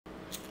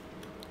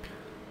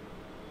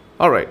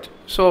Alright,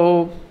 so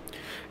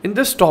in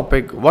this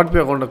topic what we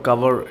are going to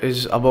cover is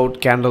about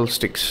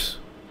candlesticks.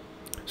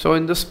 So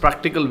in this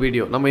practical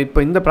video நம்ம இப்போ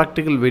இந்த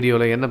practical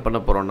videoல என்ன பண்ண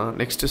போறோம்னா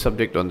next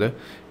subject வந்து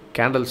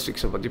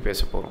candlesticks பத்தி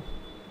பேச போறோம்.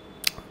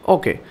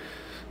 Okay,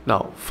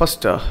 now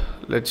first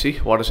let's see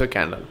what is a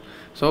candle.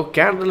 So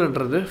candle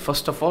என்றது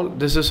first of all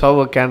this is how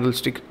a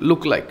candlestick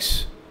look likes.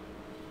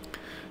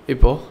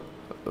 இப்போ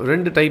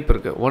ரெண்டு டைப்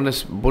இருக்கு. One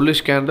is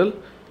bullish candle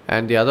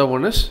and the other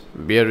one is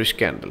bearish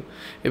candle.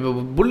 இப்போ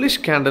bullish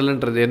candle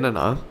என்றது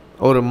என்னன்னா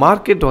ஒரு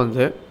market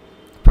வந்து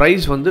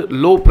price வந்து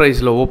low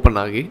priceல ஓபன்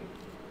ஆகி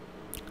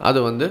அது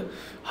வந்து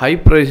ஹை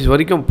பிரைஸ்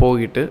வரைக்கும்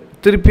போயிட்டு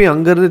திருப்பி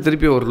அங்கேருந்து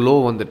திருப்பி ஒரு லோ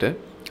வந்துட்டு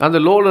அந்த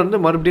லோலேருந்து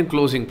மறுபடியும்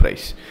க்ளோசிங்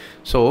ப்ரைஸ்.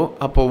 ஸோ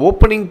அப்போ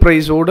ஓப்பனிங்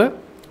ப்ரைஸோட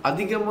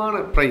அதிகமான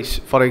ப்ரைஸ்,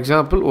 ஃபார்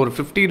எக்ஸாம்பிள் ஒரு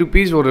 50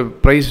 rupees ஒரு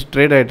ப்ரைஸ்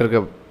ட்ரேட் ஆகிட்டு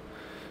இருக்க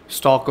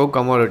ஸ்டாக்கோ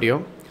கமாடிட்டியோ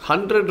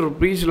 100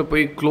 rupees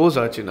போய் க்ளோஸ்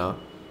ஆச்சுன்னா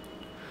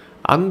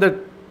அந்த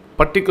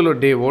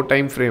பர்டிகுலர் டேவோ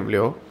டைம்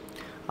ஃப்ரேம்லையோ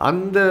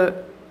அந்த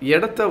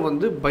இடத்த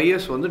வந்து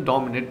பையர்ஸ் வந்து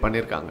டாமினேட்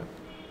பண்ணியிருக்காங்க.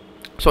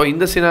 ஸோ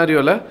இந்த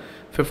சினாரியோவில்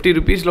 50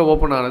 rupees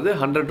ஓப்பன் ஆனது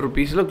 100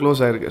 rupees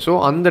க்ளோஸ் ஆகிருக்கு. ஸோ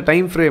அந்த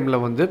டைம் ஃப்ரேமில்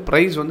வந்து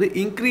ப்ரைஸ் வந்து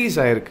இன்க்ரீஸ்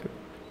ஆகிருக்கு.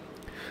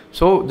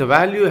 So the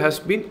value has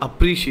been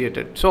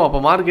appreciated. So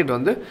அப்போ மார்க்கெட்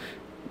வந்து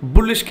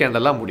புல்லிஷ்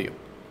கேண்டலாக முடியும்.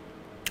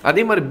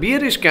 அதே மாதிரி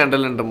பியரிஷ்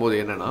கேண்டல்ன்ற போது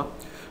என்னென்னா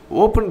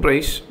ஓப்பன்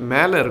ப்ரைஸ்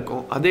மேலே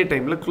இருக்கும், அதே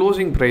டைமில்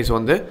க்ளோசிங் ப்ரைஸ்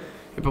வந்து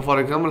இப்போ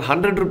ஃபார் எக்ஸாம்பிள்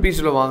 100 rupees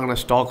வாங்கின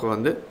ஸ்டாக்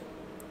வந்து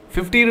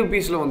 50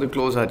 rupees வந்து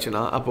க்ளோஸ்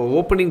ஆச்சுன்னா அப்போ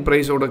ஓப்பனிங்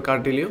ப்ரைஸோட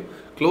காட்டிலையும்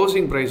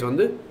க்ளோசிங் ப்ரைஸ்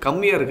வந்து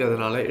கம்மியாக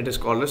இருக்கிறதுனால it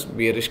is called as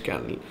bearish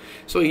candle.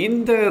 So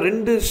இந்த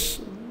ரெண்டு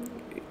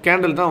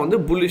கேண்டில் தான் வந்து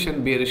bullish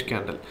and bearish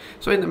candle.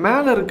 So இந்த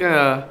மேலே இருக்க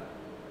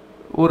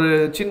ஒரு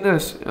சின்ன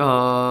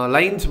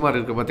லைன்ஸ் மாதிரி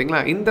இருக்குது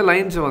பார்த்தீங்களா, இந்த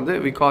லைன்ஸை வந்து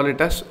we call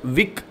it as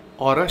wick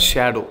R a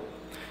shadow.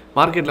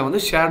 மார்க்கெட்டில்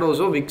வந்து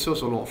ஷேடோஸோ விக்ஸோ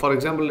சொல்லுவோம். ஃபார்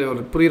எக்ஸாம்பிள்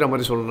ஒரு புரிகிற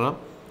மாதிரி சொல்லணும்னா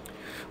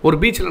ஒரு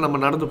பீச்சில் நம்ம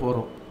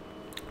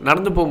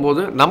நடந்து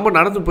போகும்போது நம்ம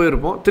நடந்து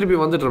போயிருப்போம், திருப்பி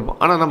வந்துட்டு இருப்போம்,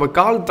 ஆனால் நம்ம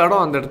கால்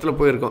தடம் அந்த இடத்துல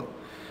போயிருக்கோம்.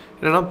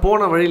 என்னென்னா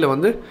போன வழியில்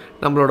வந்து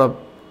நம்மளோட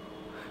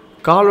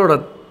காலோட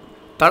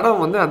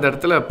தடம் வந்து அந்த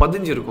இடத்துல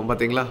பதிஞ்சிருக்கும்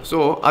பார்த்தீங்களா. ஸோ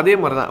அதே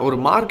மாதிரி தான் ஒரு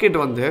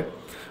மார்க்கெட் வந்து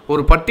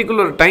ஒரு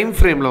பர்டிகுலர் டைம்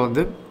ஃப்ரேமில்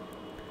வந்து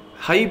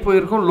ஹை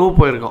போயிருக்கும், லோ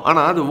போயிருக்கும்,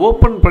 ஆனால் அது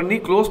ஓப்பன் பண்ணி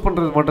க்ளோஸ்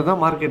பண்ணுறது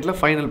மட்டும்தான் மார்க்கெட்டில்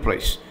ஃபைனல்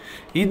ப்ரைஸ்.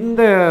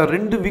 இந்த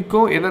ரெண்டு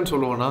விக்கும் என்னன்னு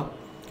சொல்லுவோன்னா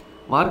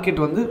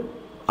மார்க்கெட் வந்து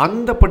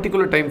அந்த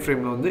பர்டிகுலர் டைம்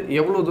ஃப்ரேமில் வந்து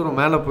எவ்வளோ தூரம்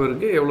மேலே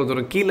போயிருக்கு எவ்வளோ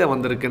தூரம் கீழே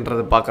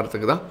வந்திருக்குன்றதை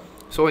பார்க்குறதுக்கு தான்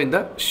ஸோ இந்த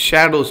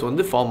ஷேடோஸ்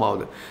வந்து ஃபார்ம்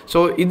ஆகுது. ஸோ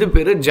இது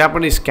பேர்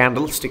Japanese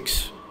candle sticks.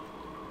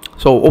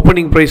 So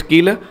opening price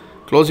கீழே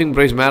க்ளோசிங்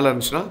ப்ரைஸ் மேலே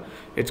இருந்துச்சுன்னா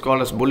it's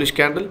called as bullish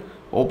candle.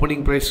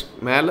 Opening price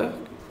மேலே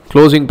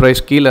க்ளோசிங்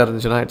ப்ரைஸ் கீழே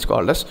இருந்துச்சுன்னா it's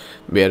called as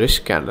bearish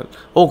candle.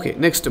 Okay,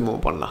 next move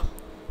பண்ணலாம்.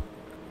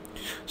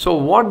 So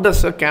what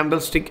does a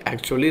candle stick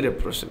actually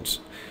represents?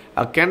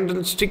 A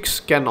candlesticks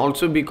can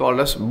also be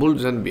called as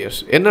bulls and bears.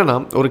 என்னன்னா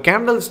ஒரு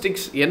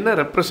candlesticks என்ன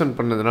represent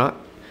பண்ணுதுன்னா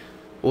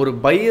ஒரு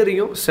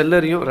பையரையும்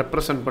செல்லரையும்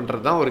represent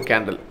பண்ணுறது தான் ஒரு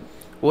கேண்டில்.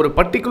 ஒரு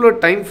பர்டிகுலர்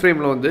டைம்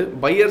ஃப்ரேமில் வந்து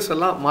பையர்ஸ்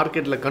எல்லாம்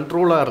மார்க்கெட்டில்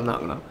கண்ட்ரோலாக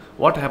இருந்தாங்கன்னா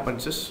வாட்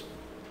ஹேப்பன்ஸ் இஸ்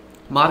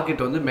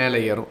மார்க்கெட் வந்து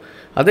மேலே ஏறும்.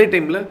 அதே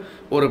டைமில்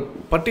ஒரு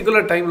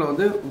பர்டிகுலர் டைமில்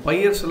வந்து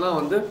பையர்ஸ் எல்லாம்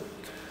வந்து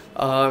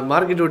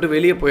மார்க்கெட் விட்டு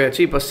வெளியே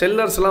போயாச்சு, இப்போ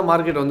செல்லர்ஸ்லாம்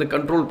மார்க்கெட் வந்து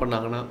கண்ட்ரோல்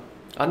பண்ணாங்கன்னா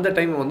அந்த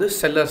டைம் வந்து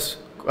செல்லர்ஸ்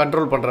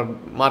கண்ட்ரோல் பண்ணுற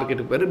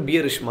மார்க்கெட்டுக்கு பேர்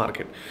பியரிஷ்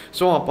மார்க்கெட்.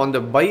 ஸோ அப்போ அந்த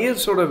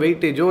பையர்ஸோட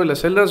வெயிட்டேஜோ இல்லை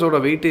செல்லர்ஸோட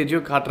வெயிட்டேஜோ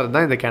காட்டுறது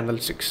தான் இந்த கேண்டில்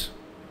ஸ்டிக்ஸ்.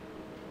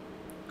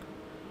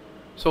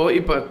 ஸோ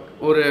இப்போ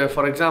ஒரு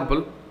for example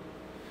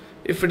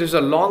if it is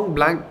a long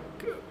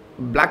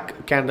black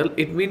candle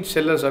it means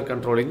sellers are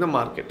controlling the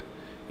market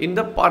in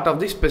the part of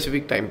the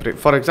specific time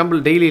frame. For example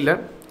டெய்லியில்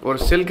ஒரு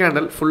செல்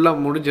candle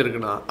ஃபுல்லாக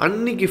முடிஞ்சிருக்குன்னா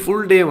அன்றைக்கி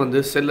ஃபுல் டே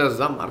வந்து sellers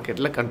தான்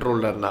மார்க்கெட்டில்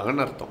கண்ட்ரோலில்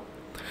இருந்தாங்கன்னு அர்த்தம்.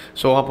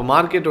 ஸோ அப்போ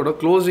மார்க்கெட்டோட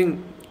க்ளோசிங்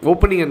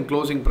ஓப்பனிங் அண்ட்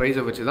க்ளோசிங்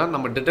ப்ரைஸை வச்சு தான்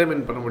நம்ம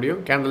டிட்டர்மின் பண்ண முடியும்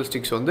கேண்டில்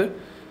ஸ்டிக்ஸ் வந்து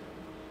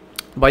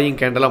பையிங்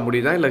கேண்டலாக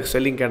முடியுதா இல்லை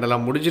செல்லிங்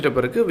கேண்டலாக முடிஞ்சிட்ட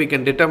பிறகு we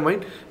can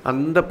determine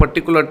அந்த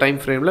பர்டிகுலர் டைம்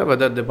ஃப்ரேமில்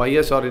whether the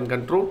buyers are in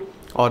control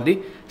or the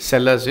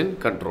sellers in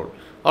control.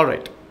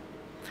 Alright,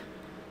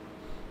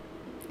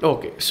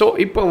 okay. So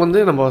இப்போ வந்து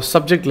நம்ம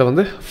சப்ஜெக்டில்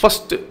வந்து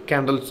first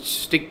candle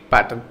stick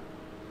pattern.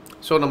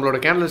 So நம்மளோட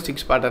கேண்டில்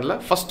ஸ்டிக்ஸ் பேட்டர்னில்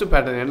ஃபஸ்ட்டு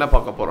பேட்டர்ன் என்ன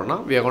பார்க்க போகிறோம்னா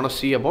we are going to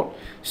see about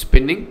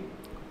spinning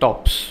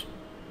tops.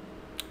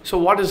 So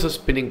what is a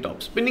spinning top?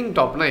 Spinning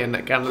டாப்னா என்ன?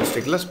 கேண்டில்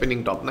ஸ்டிக்கில்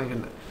ஸ்பின்னிங் டாப்னா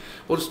என்ன?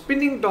 ஒரு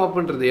ஸ்பின்னிங்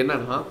டாப்ன்றது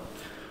என்னன்னா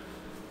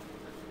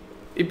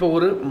இப்போ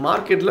ஒரு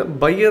மார்க்கெட்டில்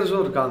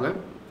பையர்ஸும் இருக்காங்க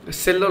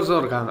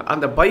செல்லர்ஸும் இருக்காங்க.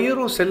 அந்த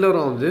பையரும்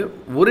செல்லரும் வந்து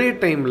ஒரே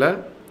டைமில்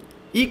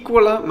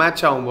ஈக்குவலாக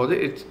மேட்ச் ஆகும்போது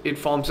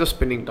it forms a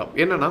spinning top.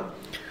 என்னென்னா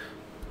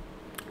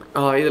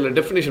இதில்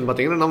டெஃபினேஷன்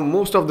பார்த்தீங்கன்னா நம்ம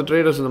மோஸ்ட் ஆஃப் த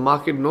ட்ரேடர்ஸ் இந்த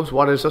market knows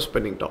what is a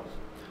spinning top.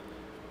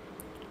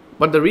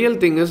 But the real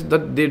thing is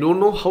that they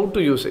don't know how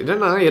to use it.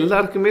 ஏன்னா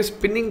எல்லாருக்குமே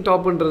spinning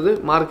டாப்ன்றது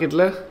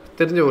மார்க்கெட்டில்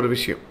தெரிஞ்ச ஒரு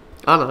விஷயம்,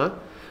 ஆனால்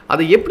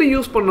அதை எப்படி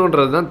யூஸ்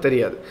பண்ணுன்றது தான்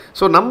தெரியாது.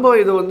 ஸோ நம்ம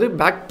இதை வந்து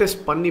பேக்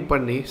டெஸ்ட்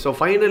பண்ணி ஸோ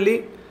ஃபைனலி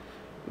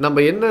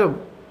நம்ம என்ன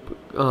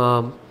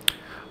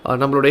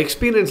நம்மளோட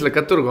எக்ஸ்பீரியன்ஸில்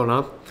கற்றுருக்கோன்னா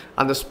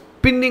அந்த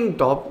ஸ்பின்னிங்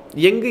டாப்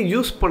எங்கே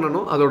யூஸ்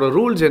பண்ணணும் அதோட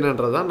ரூல்ஸ்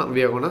என்னன்றது தான்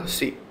we are gonna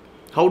see.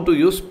 how to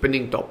use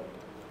spinning top.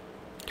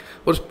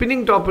 ஒரு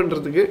ஸ்பின்னிங்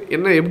டாப்ன்றதுக்கு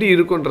என்ன எப்படி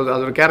இருக்குன்றது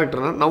அதோட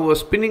கேரக்டர்னா, now a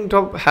spinning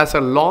top has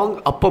a long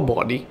upper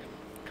body,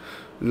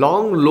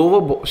 long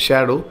lower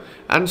shadow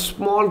and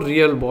small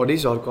real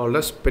bodies are called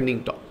as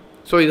spinning top.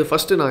 So இது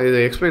first நான் இதை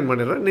explain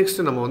பண்ணிடுறேன்.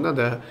 Next நம்ம வந்து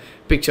அந்த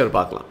பிக்சர்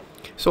பார்க்கலாம்.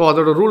 ஸோ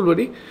அதோட ரூல்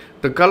படி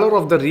the colour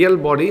of the real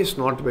body is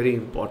not very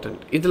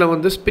important. இதில்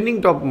வந்து ஸ்பின்னிங்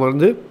டாப்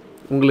வந்து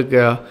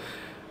உங்களுக்கு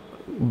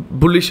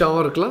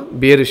புல்லிஷாகவும் இருக்கலாம்,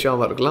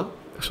 பேரிஷாகவும் இருக்கலாம்.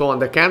 ஸோ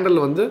அந்த கேண்டில்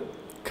வந்து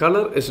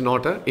colour is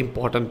not a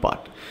important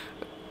part.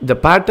 The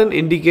pattern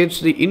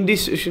indicates the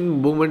indecision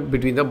movement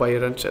between the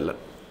pier and seller.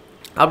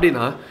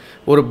 அப்படின்னா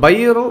ஒரு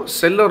பையரும்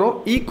செல்லரும்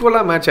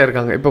ஈக்குவலாக மேட்ச்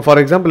ஆயிருக்காங்க. இப்போ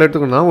ஃபார் எக்ஸாம்பிள்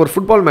எடுத்துக்கணும்னா, ஒரு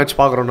ஃபுட்பால் மேட்ச்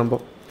பார்க்குறோம் நம்ம.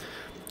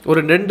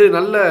 ஒரு 2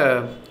 நல்ல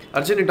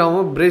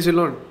அர்ஜென்டினாவும்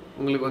பிரேசிலும்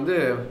உங்களுக்கு வந்து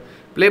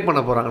ப்ளே பண்ண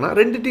போகிறாங்கன்னா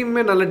 2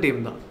 டீமுமே நல்ல டீம்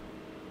தான்.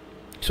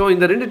 ஸோ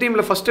இந்த 2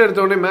 டீமில் ஃபஸ்ட்டு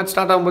எடுத்தோடனே மேட்ச்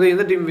ஸ்டார்ட் ஆகும்போது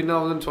எந்த டீம் வின்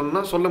ஆகுதுன்னு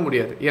சொன்னால் சொல்ல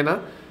முடியாது. ஏன்னா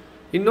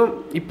இன்னும்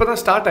இப்போ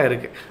தான் ஸ்டார்ட்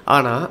ஆகிருக்கு.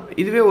 ஆனால்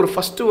இதுவே ஒரு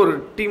ஃபஸ்ட்டு ஒரு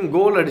டீம்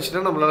கோல்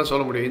அடிச்சுன்னா நம்மளால்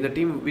சொல்ல முடியும் இந்த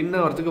டீம் வின்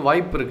ஆகிறதுக்கு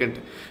வாய்ப்பு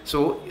இருக்குன்ட்டு. ஸோ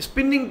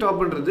ஸ்பின்னிங்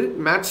டாப்ன்றது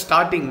மேட்ச்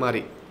ஸ்டார்டிங்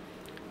மாதிரி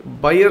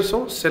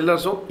பையர்ஸும்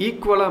செல்லர்ஸும்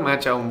ஈக்குவலாக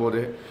மேட்ச்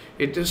ஆகும்போது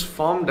it is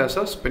formed as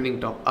a spinning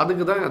top.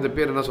 அதுக்கு தான் அது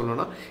பேர் என்ன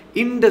சொல்லணும்னா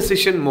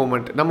இன்டெசிஷன்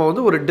மூமெண்ட். நம்ம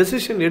வந்து ஒரு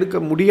டெசிஷன் எடுக்க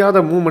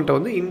முடியாத மூமெண்ட்டை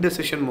வந்து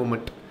இன்டெசிஷன்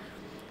மூமெண்ட்.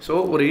 ஸோ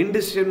ஒரு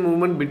indecision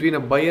moment between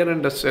a pier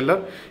and a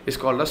seller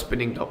is called a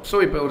spinning top. So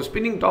இப்போ ஒரு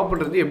ஸ்பின்னிங்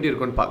டாப்ன்றது எப்படி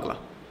இருக்குன்னு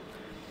பார்க்கலாம்.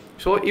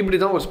 ஸோ இப்படி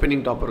தான் ஒரு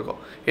ஸ்பின்னிங் டாப் இருக்கும்.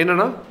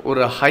 என்னென்னா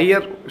ஒரு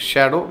ஹையர்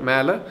ஷேடோ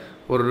மேலே,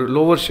 ஒரு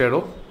லோவர்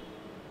ஷேடோ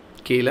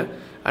கீழே,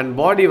 அண்ட்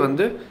பாடி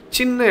வந்து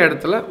சின்ன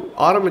இடத்துல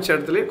ஆரம்பித்த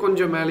இடத்துலேயே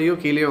கொஞ்சம் மேலேயோ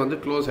கீழேயோ வந்து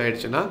க்ளோஸ்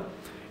ஆகிடுச்சுன்னா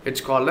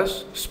it's called as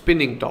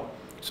spinning top.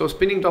 So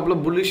spinning டாப்பில்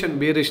புல்லிஷ் அண்ட்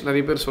பேரிஷ்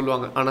நிறைய பேர்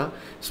சொல்லுவாங்க. ஆனால்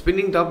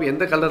ஸ்பின்னிங் டாப்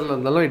எந்த கலரில்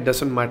இருந்தாலும் இட்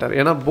டசன்ட் மேட்டர்.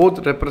 ஏன்னா both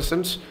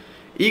represents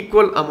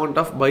equal amount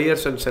of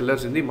buyers and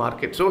sellers in the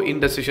market. So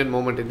indecision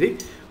moment in the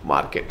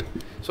market.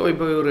 So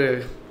இப்போ ஒரு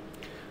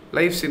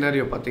லைஃப்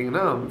சினாரியோ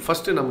பார்த்தீங்கன்னா,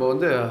 ஃபஸ்ட்டு நம்ம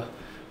வந்து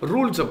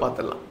ரூல்ஸை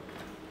பார்த்துடலாம்.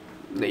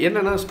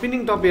 என்னென்னா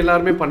ஸ்பின்னிங் டாப்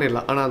எல்லாருமே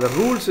பண்ணிடலாம், ஆனால் அந்த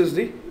rules is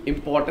the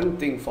important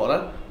thing for a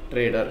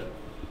trader.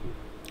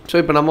 So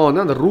இப்போ நம்ம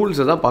வந்து அந்த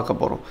ரூல்ஸை தான்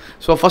பார்க்க போகிறோம்.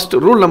 So first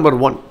rule number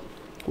 1,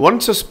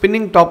 once a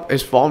spinning top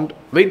is formed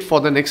wait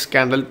for the next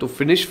candle to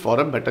finish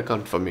for a better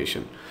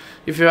confirmation.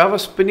 If you have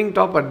a spinning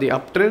top at the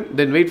uptrend,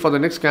 then wait for the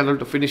next candle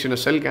to finish in a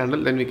sell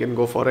candle, then we can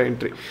go for an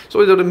entry. So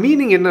இதோட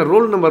meaning என்ன,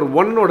 roll number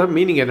 1ஓட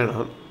meaning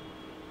என்னென்னா,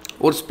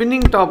 ஒரு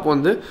spinning top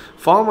வந்து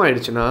form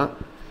ஆகிடுச்சுன்னா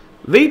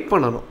wait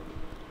பண்ணணும்.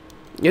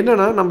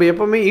 என்னென்னா நம்ம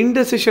எப்போவுமே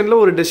இன்டெசிஷனில்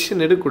ஒரு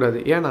டெசிஷன் எடுக்கக்கூடாது.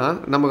 ஏன்னா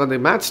நமக்கு அந்த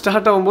மேட்ச்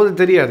ஸ்டார்ட் ஆகும்போது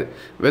தெரியாது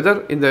வெதர்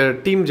இந்த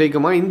டீம்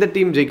ஜெயிக்குமா இந்த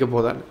டீம் ஜெயிக்க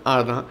போதான்னு.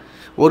 ஆனால்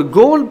ஒரு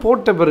கோல்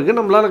போட்ட பிறகு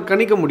நம்மளால்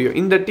கணிக்க முடியும்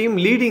இந்த டீம்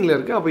லீடிங்கில்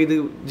இருக்குது, அப்போ இது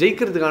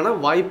ஜெயிக்கிறதுக்கான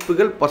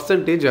வாய்ப்புகள்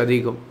பர்சன்டேஜ்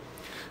அதிகம்.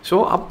 ஸோ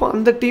அப்போ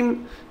அந்த டீம்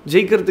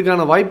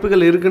ஜெயிக்கிறதுக்கான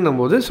வாய்ப்புகள் இருக்குன்னும்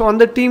போது ஸோ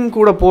அந்த டீம்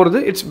கூட போகிறது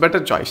இட்ஸ்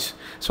பெட்டர் சாய்ஸ்.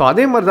 ஸோ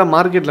அதே மாதிரி தான்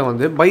மார்க்கெட்டில்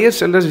வந்து பையர்ஸ்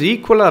செல்லர்ஸ்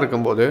ஈக்குவலாக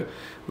இருக்கும்போது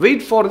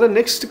wait for the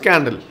next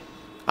candle,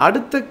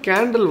 அடுத்த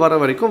கேண்டில் வர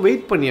வரைக்கும்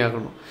வெயிட் பண்ணி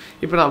ஆகணும்.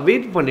 இப்போ நான்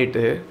வெயிட்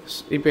பண்ணிவிட்டு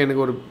இப்போ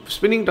எனக்கு ஒரு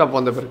ஸ்பின்னிங் டாப்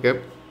வந்த பிறகு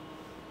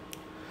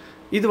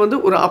இது வந்து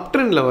ஒரு அப்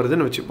ட்ரெண்டில்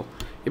வருதுன்னு வச்சுப்போம்.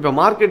 இப்போ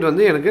மார்க்கெட்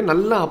வந்து எனக்கு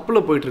நல்லா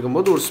அப்பில் போயிட்டு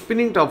இருக்கும்போது ஒரு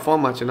ஸ்பின்னிங் டாப்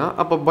ஃபார்ம் ஆச்சுன்னா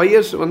அப்போ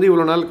பையர்ஸ் வந்து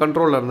இவ்வளோ நாள்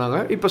கண்ட்ரோலில் இருந்தாங்க,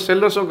 இப்போ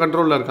செல்லர்ஸும்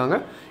கண்ட்ரோலில் இருக்காங்க.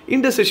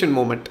 இன்டெசிஷன்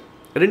மூமெண்ட்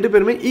 2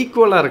 பேருமே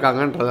ஈக்குவலாக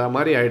இருக்காங்கன்றத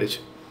மாதிரி ஆயிடுச்சு.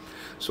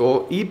 ஸோ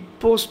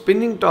இப்போது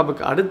ஸ்பின்னிங்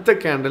டாப்புக்கு அடுத்த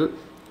கேண்டில்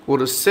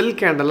ஒரு செல்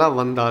கேண்டலாக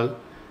வந்தால்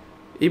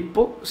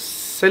இப்போது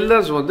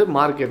செல்லர்ஸ் வந்து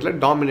மார்க்கெட்டில்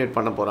டாமினேட்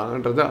பண்ண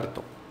போகிறாங்கன்றது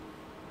அர்த்தம்.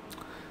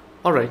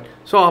 ஆல்ரைட்.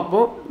 ஸோ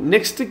அப்போது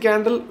நெக்ஸ்ட்டு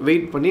கேண்டில்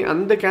வெயிட் பண்ணி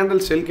அந்த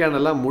candle sell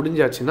கேண்டலாக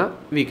முடிஞ்சாச்சுன்னா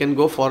we can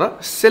go for a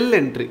sell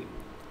entry.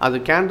 அது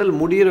கேண்டில்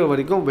முடிகிற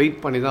வரைக்கும் வெயிட்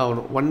பண்ணி தான்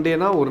ஆகணும். 1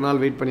 டேனா ஒரு நாள்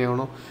வெயிட் பண்ணி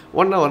ஆகணும்,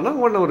 1 ஹவர்னா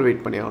 1 ஹவர்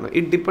வெயிட் பண்ணி ஆகணும்.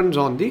 It depends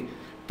on the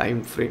time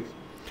frame.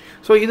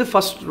 So இது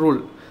ஃபஸ்ட் ரூல்.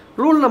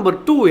 ரூல் நம்பர்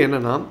 2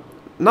 என்னென்னா,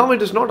 now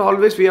it is not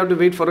always we have to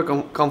wait for a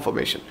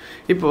confirmation.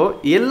 இப்போது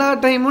எல்லா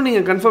டைமும்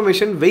நீங்கள்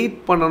கன்ஃபர்மேஷன் வெயிட்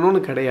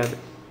பண்ணணும்னு கிடையாது.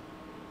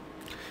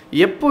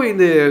 எப்போ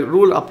இந்த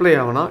ரூல் அப்ளை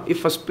ஆகுனா,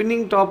 if a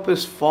spinning top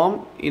is form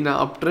in a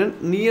up trend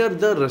near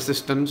the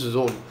resistance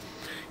zone.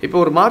 இப்போ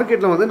ஒரு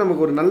மார்க்கெட்டில் வந்து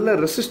நமக்கு ஒரு நல்ல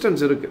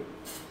ரெசிஸ்டன்ஸ் இருக்குது,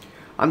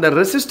 அந்த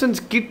ரெசிஸ்டன்ஸ்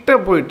கிட்ட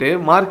போயிட்டு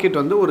மார்க்கெட்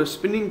வந்து ஒரு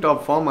ஸ்பின்னிங்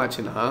டாப் ஃபார்ம்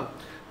ஆச்சுன்னா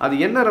அது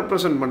என்ன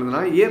ரெப்ரசன்ட்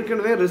பண்ணுதுன்னா,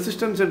 ஏற்கனவே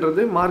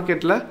ரெசிஸ்டன்ஸ்ன்றது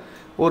மார்க்கெட்டில்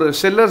ஒரு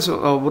செல்லர்ஸ்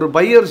ஒரு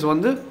பையர்ஸ்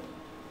வந்து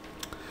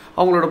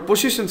அவங்களோட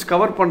பொசிஷன்ஸ்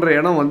கவர் பண்ணுற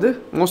இடம் வந்து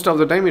most of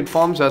the time it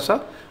forms as a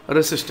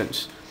resistance.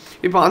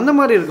 இப்போ அந்த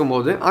மாதிரி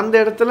இருக்கும்போது அந்த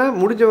இடத்துல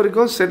முடிஞ்ச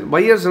வரைக்கும்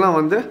பையர்ஸ்லாம்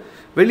வந்து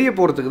வெளியே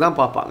போகிறதுக்கு தான்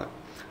பார்ப்பாங்க.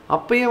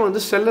 அப்போயே வந்து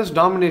செல்லர்ஸ்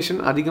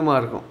டாமினேஷன் அதிகமாக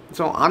இருக்கும்.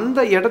 ஸோ அந்த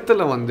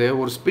இடத்துல வந்து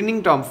ஒரு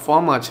ஸ்பின்னிங் டாப்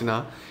ஃபார்ம் ஆச்சுன்னா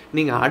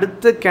நீங்கள்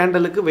அடுத்த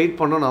கேண்டலுக்கு வெயிட்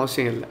பண்ணணும்னு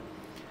அவசியம் இல்லை.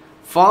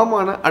 ஃபார்ம்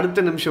ஆன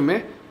அடுத்த நிமிஷமே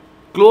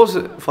க்ளோஸ்.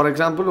 ஃபார்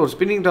எக்ஸாம்பிள் ஒரு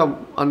ஸ்பின்னிங் டாப்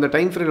அந்த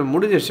டைம் ஃப்ரேம்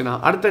முடிஞ்சிருச்சுன்னா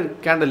அடுத்த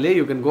கேண்டல்லே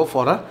you can go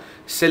for a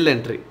sell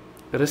entry.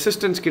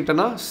 Resistance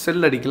கிட்டனா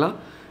செல் அடிக்கலாம்.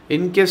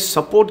 இன்கேஸ்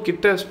சப்போர்ட்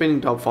கிட்ட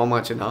ஸ்பின்னிங் டாப் ஃபார்ம்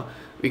ஆச்சுன்னா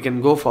we can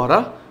go for a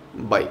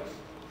buy.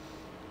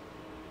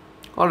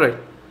 Alright.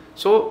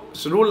 So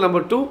rule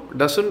number 2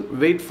 doesn't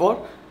wait for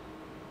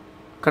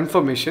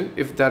confirmation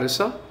if there is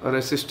a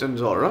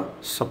resistance or a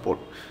support.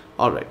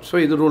 Alright, so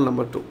this is rule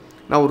number 2.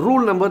 Now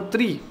rule number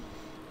 3.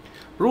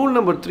 Rule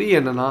number 3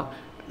 enna,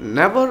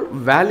 never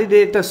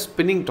validate a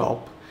spinning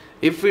top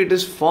if it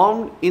is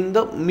formed in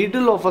the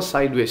middle of a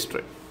sideways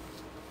trend.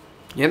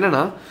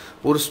 என்னன்னா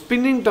ஒரு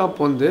spinning top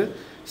வந்து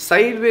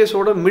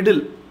சைட்வேஸோட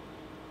middle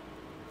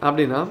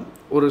அப்படின்னா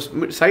ஒரு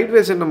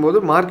sideways என்னும்போது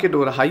market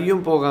ஒரு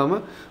ஹையும்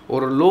போகாமல்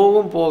ஒரு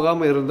லோவும்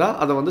போகாமல் இருந்தால்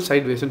அதை வந்து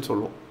சைட்வேஸ்ன்னு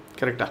சொல்லுவோம்.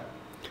 கரெக்டாக?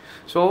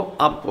 ஸோ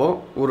அப்போது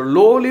ஒரு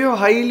லோலையும்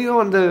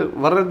ஹைலையும் அந்த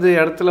வர்றது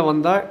இடத்துல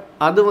வந்தால்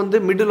அது வந்து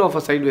மிடில் ஆஃப்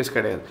அ சைட்வேஸ்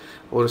கிடையாது.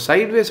 ஒரு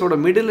சைட்வேஸோட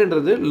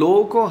மிடில்ன்றது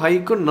லோக்கும்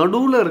ஹைக்கும்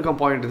நடுவில் இருக்க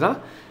பாயிண்ட் தான்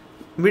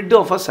mid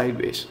of a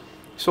sideways.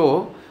 So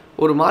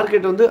ஒரு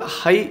மார்க்கெட் வந்து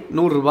ஹை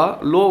 100 ரூபா,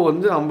 லோ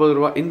வந்து 50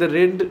 ரூபா, இந்த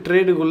ரெண்டு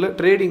ட்ரேடுக்குள்ளே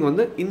ட்ரேடிங்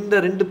வந்து இந்த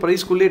ரெண்டு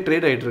ப்ரைஸ்க்குள்ளேயே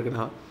ட்ரேட் ஆகிட்டு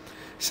இருக்குன்னா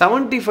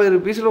 75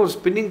 rupees ஒரு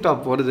ஸ்பின்னிங்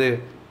டாப் வருது,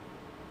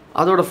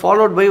 அதோட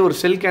ஃபாலோட் பை ஒரு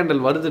செல்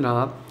கேண்டில் வருதுன்னா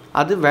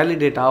அது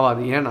வேலிடேட்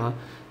ஆகாது. ஏன்னா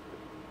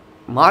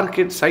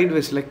மார்க்கெட்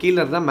சைட்வேஸில் கீழே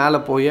இருந்தால் மேலே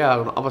போயே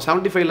ஆகணும். அப்போ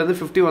 75லேருந்து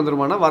 50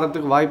 வந்துருமானா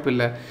வரத்துக்கு வாய்ப்பு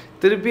இல்லை.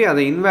 திருப்பி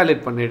அதை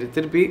இன்வேலிட் பண்ணிவிட்டு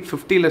திருப்பி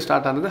 50ல்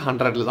ஸ்டார்ட் ஆனது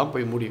 100ல் தான்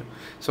போய் முடியும்.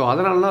 ஸோ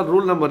அதனால தான்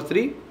rule number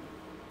 3,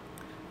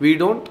 we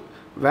don't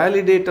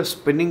validate a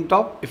spinning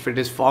top if it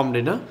is formed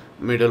in a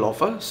middle of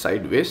a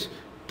sideways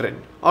trend.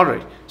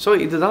 Alright, so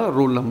இதுதான்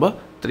rule number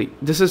 3.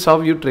 This is how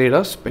you trade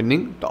a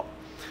spinning top.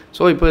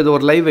 So இப்போ இது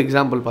ஒரு live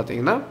example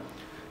பார்த்தீங்கன்னா,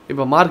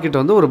 இப்போ market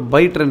வந்து ஒரு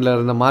by ட்ரெண்டில்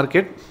இருந்த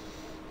மார்க்கெட்,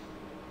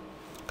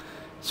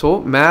 ஸோ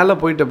மேலே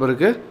போயிட்ட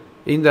பிறகு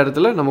இந்த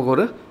இடத்துல நமக்கு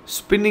ஒரு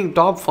ஸ்பின்னிங்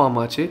டாப் ஃபார்ம்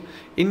ஆச்சு.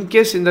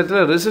 இன்கேஸ் இந்த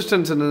இடத்துல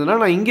ரெசிஸ்டன்ஸ் இருந்ததுன்னா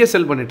நான் இங்கே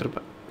செல்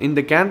பண்ணிகிட்ருப்பேன். இந்த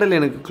கேண்டில்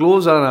எனக்கு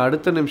க்ளோஸ் ஆன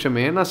அடுத்த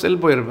நிமிஷமே நான்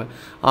செல் போயிருப்பேன்.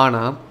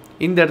 ஆனால்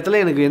இந்த இடத்துல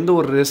எனக்கு எந்த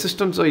ஒரு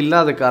ரெசிஸ்டன்ஸோ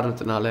இல்லாத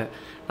காரணத்தினால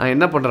நான்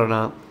என்ன பண்ணுறேன்னா,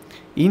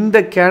 இந்த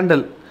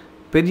கேண்டில்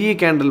பெரிய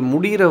கேண்டில்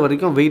முடிகிற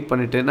வரைக்கும் வெயிட்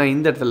பண்ணிவிட்டு நான்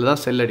இந்த இடத்துல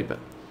தான் செல்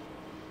அடிப்பேன்.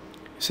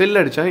 செல்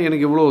அடித்தா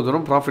எனக்கு இவ்வளோ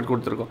தூரம் ப்ராஃபிட்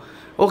கொடுத்துருக்கோம்.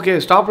 ஓகே,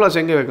 ஸ்டாப் லாஸ்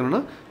எங்கே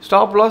வைக்கணும்னா,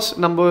 ஸ்டாப் லாஸ்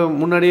நம்ம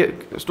முன்னாடியே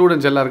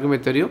ஸ்டூடெண்ட்ஸ் எல்லாருக்குமே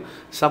தெரியும்,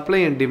 சப்ளை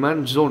அண்ட்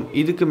டிமாண்ட் ஜோன்.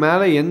 இதுக்கு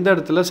மேலே எந்த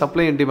இடத்துல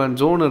சப்ளை அண்ட் டிமாண்ட்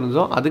ஜோன்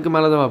இருந்தோ அதுக்கு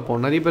மேலே தான்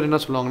வைப்போம். நிறைய பேர்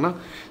என்ன சொல்லுவாங்கன்னா,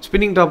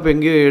 ஸ்பின்னிங் டாப்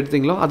எங்கேயோ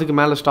எடுத்தீங்களோ அதுக்கு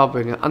மேலே ஸ்டாப்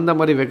வைங்க. அந்த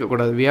மாதிரி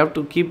வைக்கக்கூடாது. We have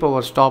to keep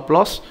our stop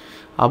loss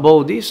above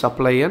the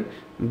supply and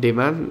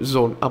demand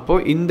zone.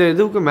 அப்போது இந்த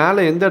இதுக்கு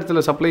மேலே எந்த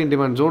இடத்துல சப்ளை அண்ட்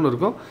டிமாண்ட் ஜோன்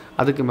இருக்கோ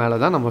அதுக்கு மேலே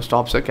தான் நம்ம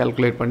ஸ்டாப்ஸை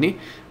கேல்குலேட் பண்ணி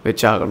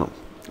வச்சாகணும்.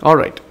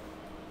 ஆல்ரைட்,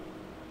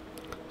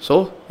 ஸோ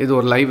இது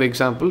ஒரு live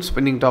example,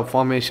 spinning top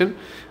formation,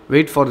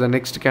 wait for the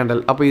next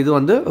candle. அப்போ இது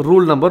வந்து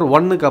ரூல் நம்பர்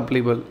 1க்கு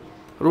அப்ளிகபிள்,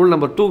 ரூல்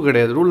நம்பர் 2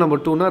 கிடையாது. ரூல்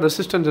நம்பர் 2னா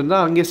ரெசிஸ்டன்ஸ்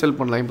இருந்தால் அங்கேயே செல்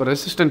பண்ணலாம். இப்போ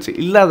ரெசிஸ்டன்ஸ்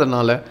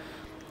இல்லாதனால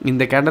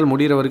இந்த கேண்டில்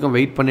முடிகிற வரைக்கும்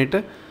வெயிட்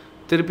பண்ணிவிட்டு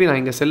திருப்பி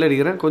நான் இங்கே செல்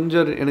அடிக்கிறேன்.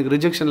 கொஞ்சம் எனக்கு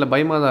ரிஜெக்ஷனில்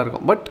பயமாக தான்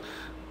இருக்கும், பட்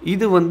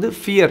இது வந்து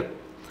ஃபியர்.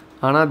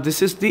 ஆனால்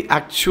this is the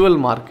actual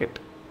market.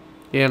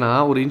 ஏன்னா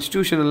ஒரு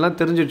இன்ஸ்டியூஷன்லாம்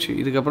தெரிஞ்சிடுச்சு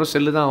இதுக்கப்புறம்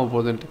செல்லு தான் ஆக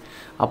போகுதுன்ட்டு.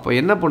 அப்போ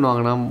என்ன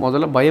பண்ணுவாங்கன்னா,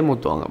 முதல்ல பயம்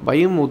ஊற்றுவாங்க.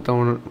 பயம்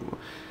ஊற்றவன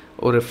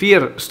ஒரு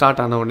ஃபியர்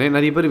ஸ்டார்ட் ஆன உடனே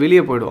நிறைய பேர்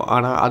வெளியே போய்டுவோம்.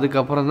 ஆனால்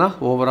அதுக்கப்புறம் தான்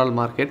ஓவரால்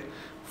மார்க்கெட்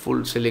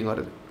ஃபுல் செல்லிங்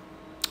வருது.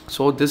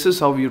 So this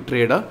is how you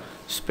trade a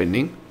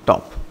spinning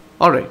top.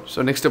 Alright,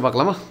 so next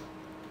பார்க்கலாமா?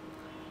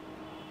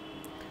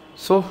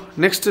 ஸோ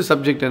நெக்ஸ்ட்டு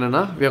சப்ஜெக்ட்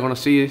என்னென்னா, we are going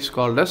to see is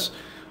called as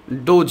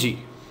doji.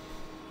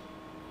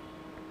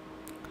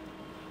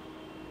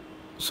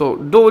 So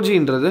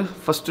டோஜின்றது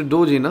first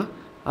டோஜினா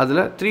அதில்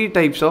 3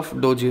 types ஆஃப்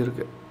டோஜி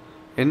இருக்குது.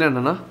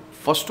 என்னென்னா,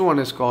 first one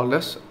is called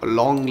as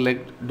long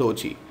leg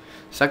doji,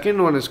 second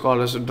one is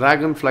called as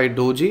dragon fly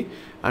doji,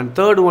 and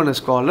third one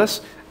is called as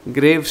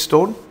grave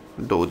stone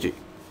doji.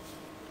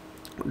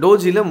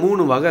 டோஜியில்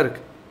 3 வகை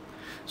இருக்குது.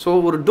 So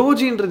ஒரு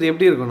டோஜின்றது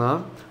எப்படி இருக்குன்னா,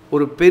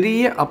 ஒரு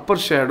பெரிய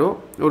அப்பர் ஷேடோ,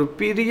 ஒரு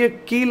பெரிய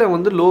கீழே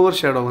வந்து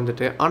லோவர் ஷேடோ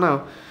வந்துட்டு, ஆனால்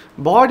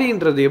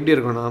பாடின்றது எப்படி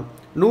இருக்குன்னா,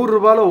 100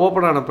 ரூபாயில்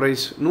ஓப்பன் ஆன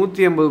ப்ரைஸ்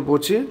 180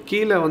 போச்சு,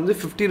 கீழே வந்து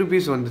 50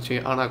 rupees வந்துச்சு.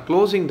 ஆனால்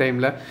க்ளோசிங்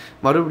டைமில்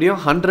மறுபடியும்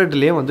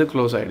 100லேயே வந்து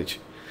க்ளோஸ் ஆகிடுச்சு.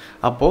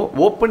 அப்போது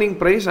opening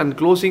price and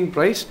closing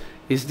price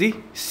is the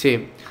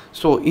same.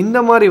 So இந்த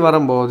மாதிரி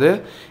வரும்போது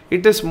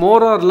it is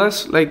more or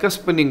less like a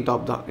spinning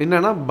top தான்.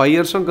 என்னென்னா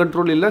பையர்ஸும்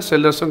கண்ட்ரோல் இல்லை,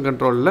 செல்லர்ஸும்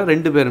கண்ட்ரோல் இல்லை,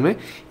 2 பேருமே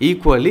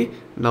ஈக்குவலி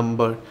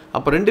நம்பர்ட்.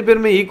 அப்போ 2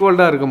 பேருமே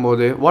ஈக்குவல்டாக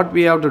இருக்கும்போது what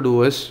we have to two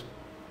is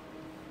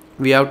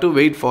we have to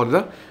wait for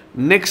the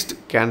next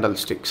candle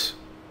sticks.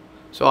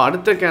 So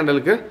அடுத்த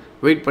கேண்டலுக்கு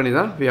வெயிட் பண்ணி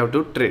தான் we have to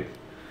trade.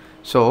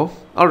 So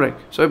alright,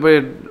 so இப்போ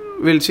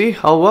we'll see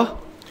how a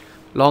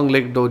long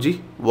leg doji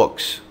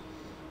works.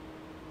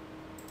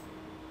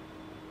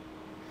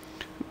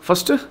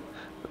 First,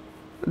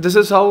 this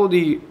is how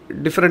the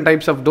different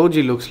types of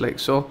doji looks like.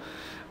 So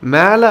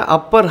மேலே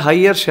Appar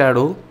higher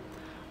shadow,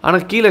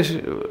 ஆனால் கீழே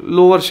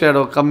lower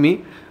shadow கம்மி,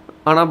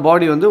 ஆனால்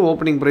பாடி வந்து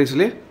opening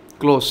ப்ரைஸ்லேயே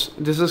close.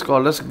 This is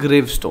called as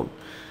grave stone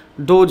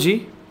doji.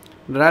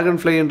 Dragon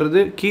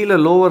ஃப்ளைன்றது கீழே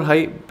lower high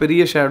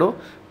பெரிய shadow,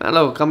 மேலே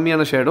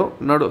கம்மியான ஷேடோ,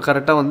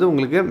 கரெக்டாக வந்து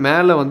உங்களுக்கு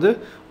மேலே வந்து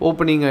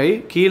ஓப்பனிங் ஆகி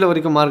கீழே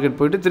வரைக்கும் மார்க்கெட்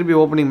போயிட்டு திருப்பி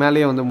ஓப்பனிங்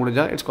மேலேயே வந்து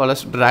முடிஞ்சால் it's called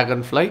as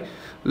dragon fly.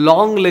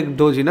 Long leg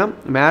டோஜினா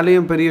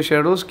மேலேயும் பெரிய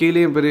ஷேடோஸ்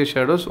கீழேயும் பெரிய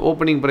ஷேடோஸ்,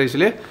 ஓப்பனிங்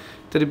ப்ரைஸ்லேயே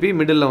திருப்பி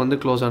மிடில் வந்து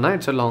க்ளோஸ் ஆனால்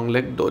it's a long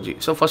leg doji.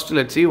 So first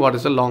let's see what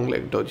is a long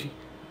leg doji.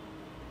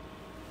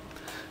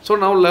 So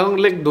now long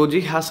leg doji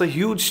has a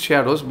huge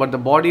shadows, but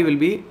the body will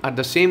be at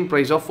the same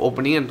price of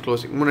opening and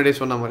closing. முன்னாடியே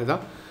சொன்ன மாதிரி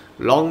தான்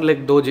long leg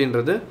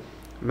dojiன்றது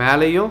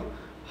மேலேயும்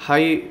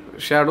high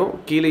shadow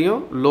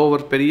கீழேயும் lower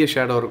பெரிய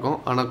shadow இருக்கும்.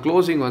 ஆனால்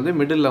closing வந்து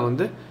மிடில்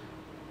வந்து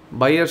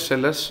buyer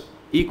sellers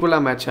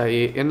ஈக்குவலாக மேட்ச்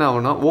ஆகி என்ன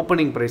ஆகும்னா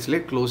ஓப்பனிங்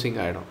ப்ரைஸ்லேயே க்ளோசிங்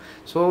ஆகிடும்.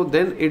 So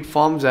then it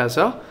forms as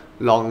a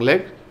long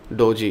leg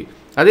doji.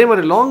 அதே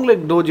மாதிரி லாங்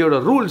லெக் டோஜியோட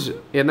ரூல்ஸ்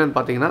என்னென்னு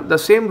பார்த்தீங்கன்னா the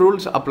same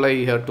rules apply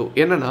here to.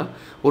 என்னென்னா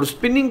ஒரு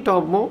ஸ்பின்னிங்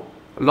டாப்பும்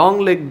லாங்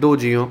லெக்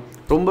டோஜியும்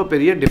ரொம்ப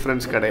பெரிய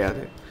டிஃப்ரென்ஸ்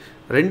கிடையாது.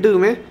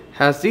 ரெண்டுமே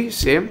ஹேஸ் தி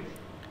சேம்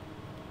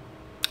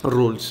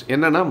ரூல்ஸ்.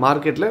 என்னென்னா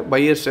மார்க்கெட்டில்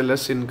pier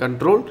sellers in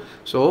control.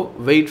 So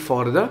wait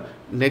for the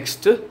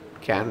next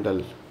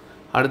candle.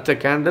 அடுத்த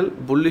கேண்டில்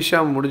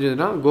புல்லிஷாக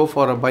முடிஞ்சதுன்னா go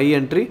for a by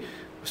entry.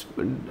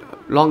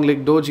 Long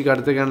leg டோஜிக்கு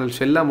அடுத்த கேண்டில்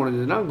செல்லாக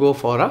முடிஞ்சதுன்னா go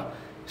for a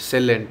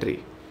sell entry.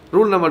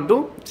 Rule number 2,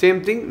 same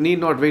thing, need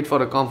not wait for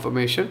a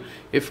confirmation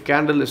if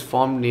candle is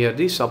formed near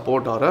the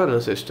support or a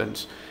resistance.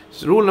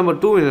 So, rule number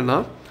 2 என்னன்னா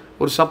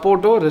ஒரு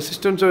சப்போர்ட்டோ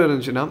ரெசிஸ்டன்ஸோ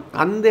இருந்துச்சுன்னா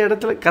அந்த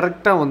இடத்துல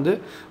கரெக்டாக வந்து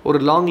ஒரு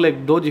லாங் லெக்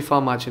டோஜி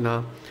ஃபார்ம் ஆச்சுன்னா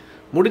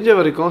முடிஞ்ச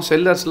வரைக்கும்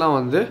செல்லர்ஸ்லாம்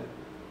வந்து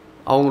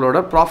அவங்களோட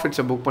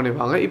ப்ராஃபிட்ஸை புக்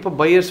பண்ணிப்பாங்க. இப்போ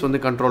பையர்ஸ் வந்து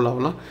கண்ட்ரோல்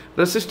ஆகலாம்.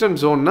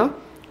 ரெசிஸ்டன்ஸ் ஜோன்னா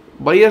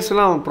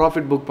பையர்ஸ்லாம்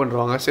ப்ராஃபிட் புக்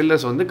பண்ணுறாங்க,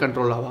 செல்லர்ஸ் வந்து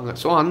கண்ட்ரோல் ஆவாங்க.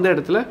 ஸோ அந்த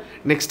இடத்துல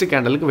நெக்ஸ்ட்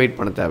கேண்டலுக்கு வெயிட்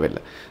பண்ண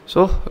தேவையில்லை. ஸோ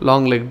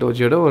லாங் லெக்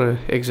டோஜியோட ஒரு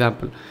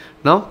எக்ஸாம்பிள்.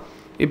 நான்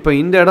இப்போ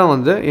இந்த இடம்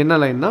வந்து என்ன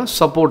லைன்னா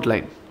சப்போர்ட்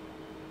லைன்.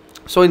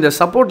 ஸோ இந்த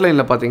சப்போர்ட்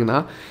லைனில் பார்த்தீங்கன்னா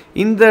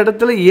இந்த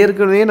இடத்துல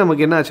ஏற்கனவே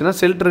நமக்கு என்ன ஆச்சுன்னா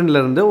செல்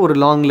ட்ரெண்டில் இருந்து ஒரு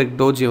லாங் லெக்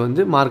டோஜி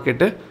வந்து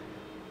மார்க்கெட்டு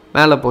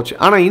மேலே போச்சு.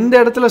 ஆனால் இந்த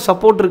இடத்துல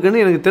சப்போர்ட்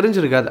இருக்குதுன்னு எனக்கு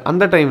தெரிஞ்சிருக்காது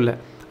அந்த டைமில்.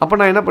 அப்போ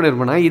நான் என்ன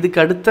பண்ணியிருப்பேன்னா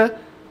இதுக்கு அடுத்த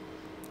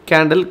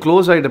கேண்டில்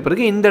க்ளோஸ் ஆகிட்ட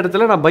பிறகு இந்த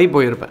இடத்துல நான் பை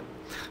போயிருப்பேன்.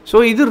 ஸோ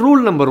இது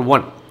ரூல் நம்பர்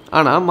 1.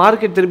 ஆனால்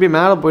மார்க்கெட் திருப்பி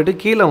மேலே போயிட்டு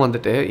கீழே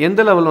வந்துட்டு எந்த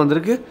லெவல்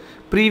வந்திருக்கு,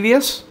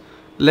 ப்ரீவியஸ்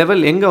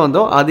லெவல் எங்கே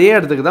வந்தோ அதே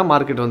இடத்துக்கு தான்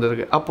மார்க்கெட்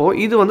வந்திருக்கு. அப்போது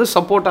இது வந்து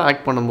சப்போர்ட்டாக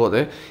ஆக்ட் பண்ணும்போது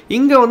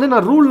இங்கே வந்து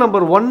நான் ரூல்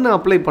நம்பர் 1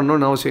 அப்ளை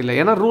பண்ணணும்னு அவசியம் இல்லை.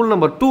 ஏன்னா ரூல்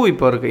நம்பர் 2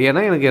 இப்போ இருக்குது.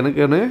 ஏன்னா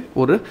எனக்குன்னு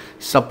ஒரு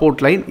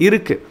சப்போர்ட் லைன்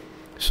இருக்குது.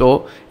 ஸோ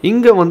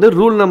இங்கே வந்து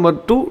ரூல் நம்பர்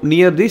 2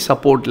 நியர் தி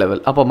சப்போர்ட்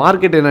லெவல். அப்போ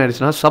மார்க்கெட் என்ன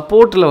ஆயிடுச்சுன்னா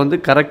சப்போர்ட்டில் வந்து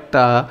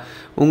கரெக்டாக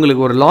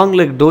உங்களுக்கு ஒரு லாங்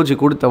லெக் டோஜி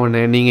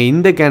கொடுத்தவொடனே நீங்கள்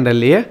இந்த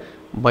கேண்டல்லையே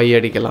பை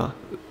அடிக்கலாம்.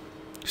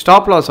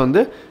 ஸ்டாப் லாஸ்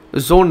வந்து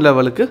ஜோன்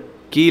லெவலுக்கு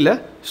கீழே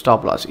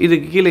ஸ்டாப் லாஸ்.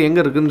 இதுக்கு கீழே எங்கே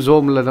இருக்குதுன்னு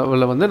ஜோன்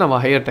லெவலில் வந்து நம்ம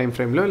ஹையர் டைம்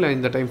ஃப்ரேம்லையோ இல்லை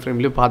இந்த டைம்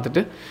ஃப்ரேம்லையோ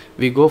பார்த்துட்டு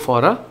we go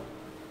for a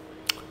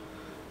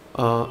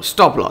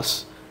stop loss.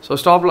 So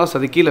stop loss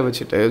அது கீழே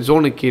வச்சுட்டு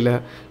ஜோனுக்கு கீழே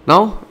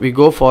now we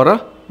go for a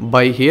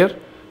by here.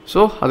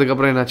 So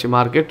அதுக்கப்புறம் என்னாச்சு,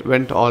 market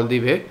went all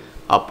the way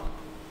up.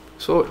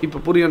 So இப்போ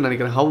புரியும்னு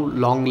நினைக்கிறேன் how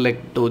long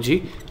leg doji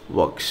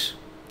works.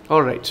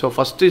 Alright. So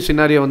first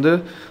scenario வந்து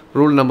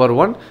ரூல் நம்பர்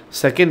 1,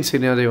 செகண்ட்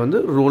சினாரியோ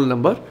வந்து rule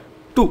number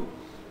 2.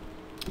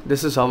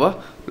 This is our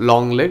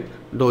long leg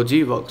doji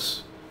works.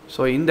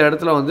 So இந்த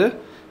இடத்துல வந்து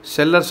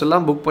செல்லர்ஸ்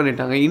எல்லாம் book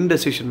பண்ணிட்டாங்க.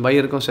 இன்டெசிஷன்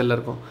பையருக்கும்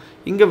செல்லருக்கும்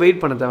இங்கே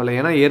வெயிட் பண்ண தேவையில்லை.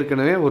 ஏன்னா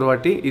ஏற்கனவே ஒரு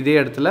வாட்டி இதே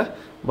இடத்துல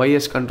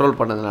பையர்ஸ் கண்ட்ரோல்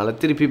பண்ணதுனால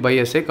திருப்பி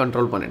பையர்ஸே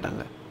கண்ட்ரோல்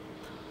பண்ணிட்டாங்க.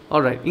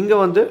 ஆல்ரைட். இங்கே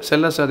வந்து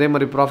செல்லர்ஸ் அதே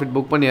மாதிரி ப்ராஃபிட்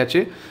புக்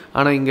பண்ணியாச்சு.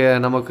 ஆனால் இங்கே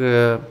நமக்கு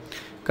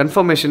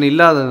கன்ஃபர்மேஷன்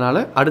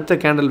இல்லாததுனால அடுத்த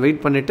கேண்டில்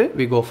வெயிட் பண்ணிவிட்டு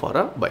we go for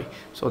a by.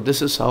 So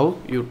this is how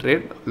you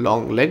trade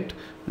long legged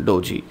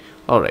doji.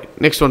 Alright.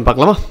 Next one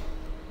பார்க்கலாமா?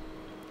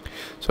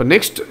 So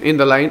next in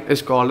the line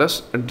is called as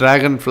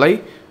dragonfly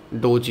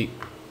doji.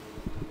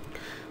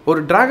 ஒரு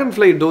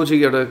dragonfly doji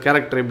ஓட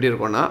character எப்படி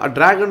இருக்கும்னா a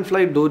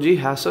dragonfly doji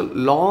has a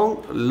long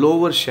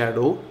lower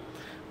shadow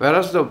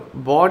whereas the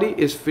body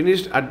is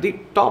finished at the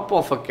top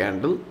of a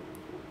candle.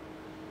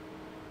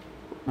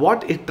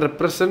 What it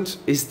represents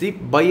is the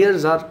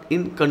buyers are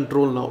in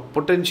control now.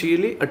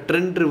 Potentially a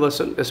trend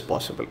reversal is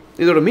possible.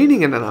 இதோட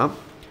meaning என்னன்னா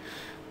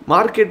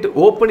market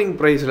opening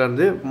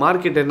ப்ரைஸ்லேருந்து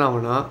market என்ன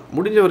ஆகுனா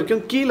முடிஞ்ச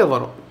வரைக்கும் கீழே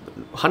வரும்.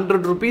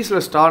 100 rupeesல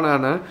start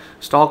ஆன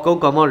ஸ்டாக்கோ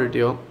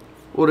கமாடிட்டியோ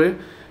ஒரு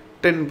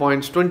 10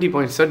 points 20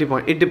 points 30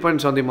 points it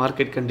depends on the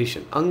market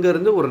condition.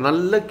 அங்கேருந்து ஒரு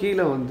நல்ல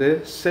கீழே வந்து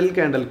செல்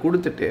கேண்டல்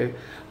கொடுத்துட்டு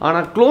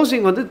ஆனால்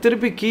க்ளோசிங் வந்து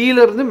திருப்பி கீழே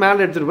இருந்து மேலே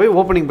எடுத்துகிட்டு போய்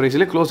opening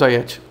ப்ரைஸ்லேயே close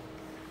ஆகியாச்சு.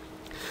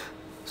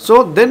 So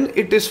then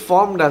it is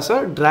formed as a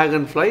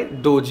ட்ராகன்ஃப்ளை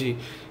doji.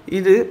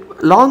 இது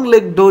லாங்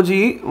லெக்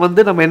டோஜி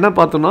வந்து நம்ம என்ன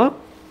பார்த்தோம்னா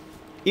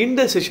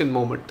இன்டெசிஷன்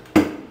மூமெண்ட்.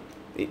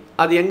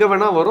 அது எங்கே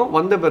வேணால் வரும்,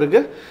 வந்த பிறகு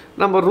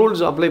நம்ம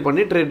ரூல்ஸ் அப்ளை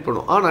பண்ணி ட்ரேட்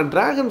பண்ணுவோம். ஆனால்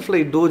ட்ராகன்ஃப்ளை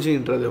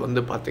டோஜின்றது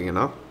வந்து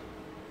பார்த்திங்கன்னா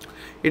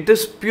it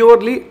is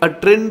purely a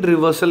trend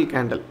reversal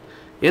candle.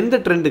 எந்த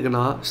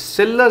ட்ரெண்டுக்குன்னா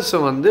செல்லர்ஸை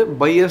வந்து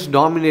பையர்ஸ்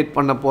டாமினேட்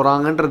பண்ண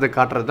போகிறாங்கன்றதை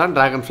காட்டுறது தான்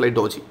ட்ராகன்ஃப்ளை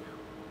டோஜி.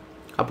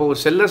 அப்போ ஒரு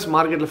செல்லர்ஸ்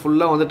மார்க்கெட்டில்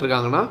ஃபுல்லாக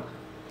வந்துட்டுருக்காங்கன்னா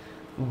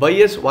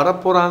பையர்ஸ்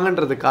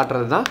வரப்போகிறாங்கன்றது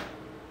காட்டுறது தான்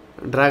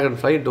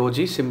ட்ராகன்ஃப்ளை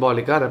டோஜி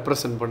சிம்பாலிக்காக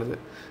ரெப்ரசன்ட் பண்ணுது.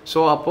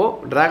 ஸோ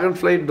அப்போது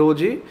ட்ராகன்ஃப்ளை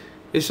doji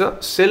is a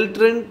sell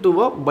trend to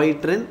a buy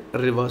trend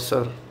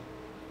reverser.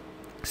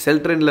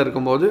 செல் ட்ரெண்டில்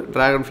இருக்கும்போது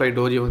ட்ராகன்ஃப்ளை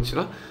டோஜி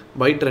வந்துச்சுன்னா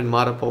பை ட்ரெண்ட்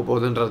மாற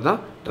போகுதுன்றது தான்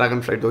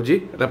ட்ராகன்ஃப்ளை டோஜி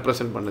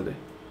ரெப்ரசன்ட் பண்ணுது.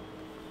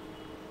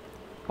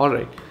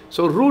 Alright.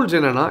 So rules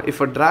என்னன்னா, if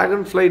a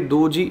dragonfly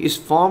doji is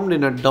formed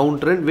in a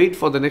downtrend, wait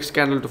for the next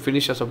candle to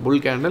finish as a bull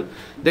candle,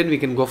 then we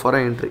can go for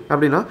an entry.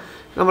 அப்படின்னா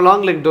நம்ம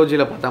long leg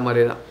டோஜியில் பார்த்த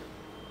மாதிரியே தான்.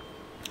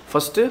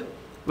 First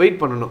wait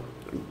பண்ணணும்.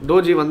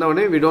 Doji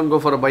வந்தவொடனே we don't go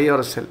for a buy or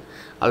a sell.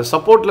 அது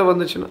சப்போர்ட்டில்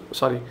வந்துச்சுன்னா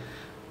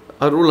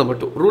rule number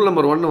 2. Rule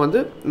number 1 வந்து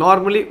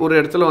நார்மலி ஒரு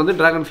இடத்துல வந்து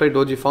dragonfly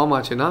doji ஃபார்ம்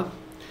ஆச்சுன்னா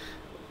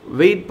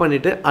வெயிட்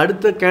பண்ணிவிட்டு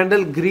அடுத்த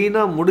கேண்டில்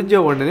க்ரீனாக முடிஞ்ச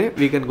உடனே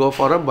we can go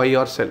for a buy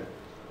or sell.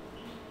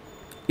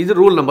 இது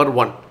ரூல் நம்பர்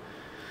 1.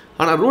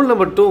 ஆனால் ரூல்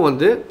நம்பர் 2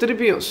 வந்து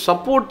திருப்பியும்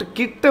சப்போர்ட்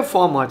கிட்ட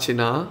ஃபார்ம்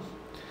ஆச்சுன்னா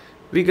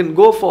we can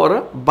go for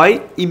a buy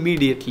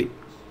immediately.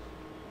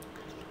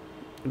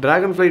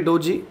 Dragonfly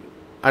doji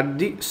at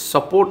the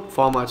support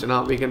form ஆச்சுன்னா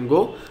we can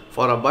go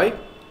for a buy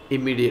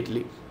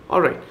immediately.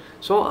 Alright.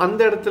 So அந்த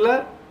இடத்துல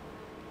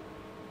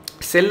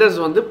sellers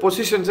வந்து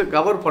பொசிஷன்ஸை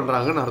கவர்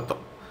பண்ணுறாங்கன்னு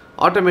அர்த்தம்.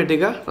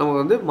 ஆட்டோமேட்டிக்காக நமக்கு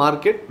வந்து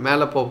மார்க்கெட்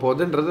மேலே போக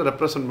போகுதுன்றது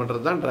ரெப்ரசன்ட்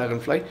பண்ணுறது தான்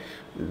Dragonfly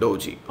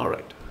doji.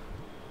 Alright.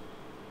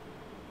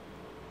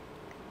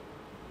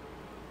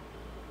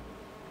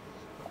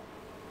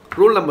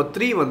 Rule number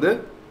 3 வந்து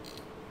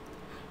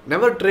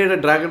never trade a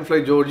dragonfly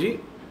doji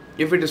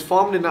if it is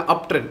formed in an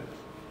uptrend.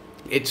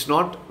 It's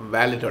not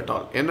valid at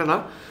all. என்னன்னா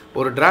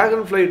ஒரு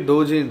dragonfly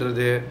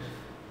dojiன்றது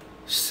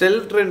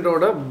செல்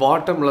ட்ரெண்டோட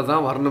பாட்டமில்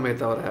தான் வரணுமே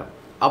தவிர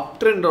அப்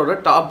ட்ரெண்டோட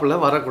டாப்பில்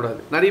வரக்கூடாது.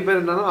 நிறைய பேர்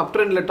என்னன்னா அப்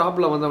ட்ரெண்டில்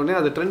டாப்பில் வந்தவொடனே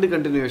அது ட்ரெண்ட்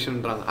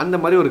கண்டினியூஷன்றாங்க. அந்த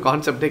மாதிரி ஒரு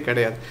கான்செப்டே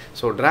கிடையாது.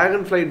 So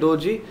dragonfly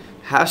doji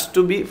has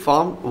to be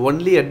formed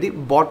only at the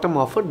bottom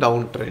of a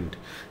downtrend.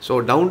 So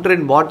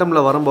downtrend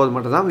பாட்டமில் வரும்போது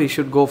மட்டும்தான் we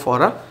should go for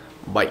a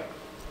buy.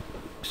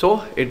 So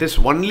it is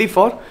only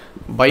for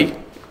buy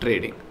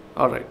trading.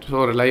 Alright. So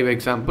ஒரு live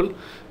example,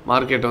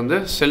 market வந்து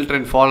sell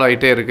trend fall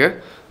ஆகிட்டே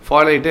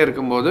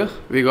இருக்கும்போது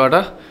we got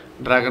a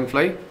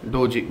dragonfly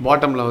doji.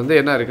 பாட்டமில் வந்து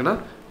என்ன இருக்குன்னா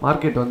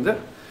மார்க்கெட் வந்து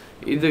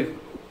இது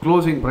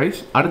க்ளோசிங் ப்ரைஸ்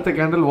அடுத்த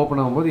கேண்டில் ஓப்பன்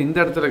ஆகும்போது இந்த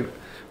இடத்துல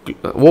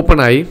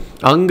ஓப்பன் ஆகி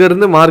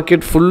அங்கேருந்து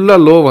மார்க்கெட்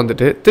ஃபுல்லாக லோ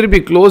வந்துட்டு திருப்பி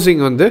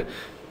க்ளோசிங் வந்து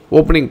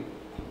ஓப்பனிங்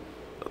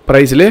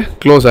ப்ரைஸ்லே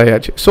க்ளோஸ்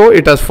ஆயாச்சு. So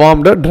it has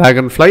formed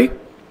dragonfly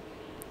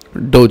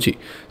doji.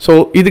 So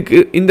இதுக்கு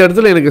இந்த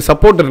இடத்துல எனக்கு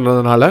சப்போர்ட்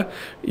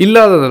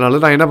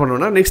இல்லாததுனால நான் என்ன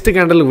பண்ணுவேன்னா நெக்ஸ்ட்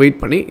கேண்டலுக்கு வெயிட்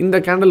பண்ணி இந்த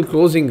கேண்டில்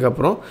க்ளோசிங்க்கு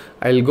அப்புறம்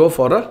I will go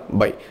for a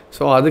by.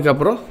 So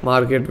அதுக்கப்புறம்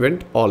market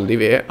went all the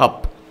way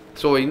up.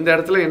 So இந்த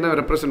இடத்துல என்ன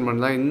ரெப்ரசன்ட்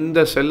பண்ணலாம், இந்த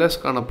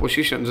செல்லர்ஸ்க்கான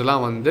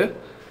பொசிஷன்ஸ்லாம் வந்து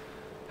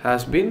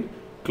ஹேஸ் பீன்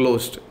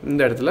closed.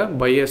 இந்த இடத்துல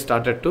buyer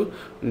started to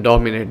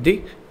dominate the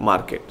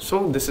market. So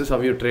this is how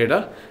you trade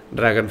a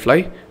dragonfly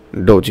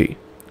doji.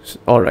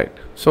 Alright.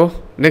 So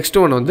next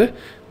one வந்து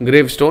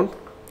gravestone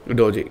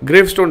doji.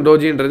 Gravestone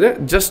dojiன்றது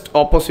just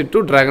opposite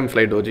to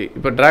dragonfly doji.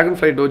 இப்போ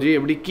dragonfly doji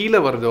எப்படி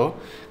கீழே வருதோ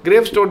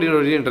gravestone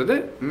dojiன்றது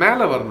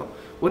மேலே வரணும்.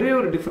 ஒரே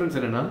ஒரு டிஃப்ரென்ஸ்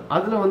என்னென்னா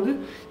அதில் வந்து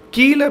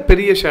கீழே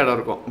பெரிய ஷேடோ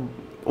இருக்கும்,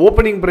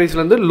 ஓப்பனிங்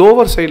ப்ரைஸ்லேருந்து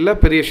லோவர் சைடில்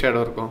பெரிய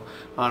ஷேடோ இருக்கும்.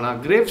 ஆனால்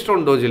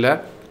gravestone dojiயில்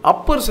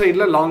அப்பர்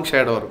சைடில் லாங்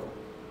ஷேடோ இருக்கும்.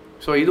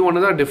 ஸோ இது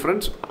ஒன்று தான்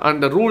difference and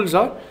the rules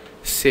are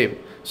same.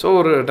 So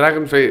ஒரு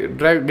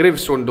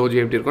கிரேவ்ஸ்டோன் doji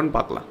எப்படி இருக்குன்னு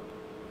பார்க்கலாம்.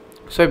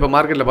 ஸோ இப்போ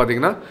மார்க்கெட்டில்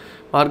பார்த்தீங்கன்னா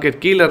மார்க்கெட்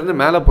கீழேருந்து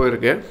மேலே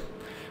போயிருக்கு.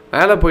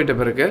 மேலே போயிட்ட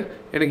பிறகு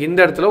எனக்கு இந்த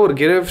இடத்துல ஒரு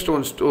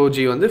கிரேவ்ஸ்டோன்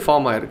doji வந்து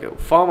ஃபார்ம்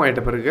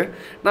ஆகிட்ட பிறகு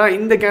நான்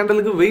இந்த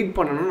கேண்டலுக்கு வெயிட்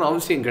பண்ணணும்னு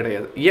அவசியம்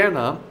கிடையாது.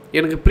 ஏன்னா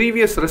எனக்கு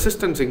ப்ரீவியஸ்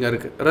ரெசிஸ்டன்ஸ் இங்கே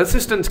இருக்குது.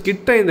 ரெசிஸ்டன்ஸ்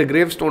கிட்ட இந்த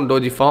கிரேவ்ஸ்டோன்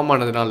doji ஃபார்ம்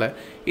ஆனதுனால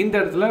இந்த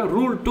இடத்துல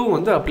ரூல் 2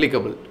 வந்து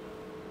அப்ளிகபிள்.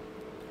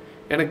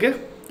 எனக்கு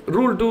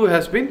rule 2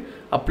 has been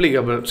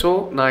applicable. So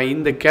நான்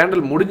இந்த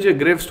கேண்டில்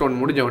கிரேவ்ஸ்டோன்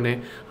முடிஞ்சவொடனே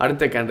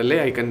அடுத்த கேண்டிலே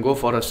I can go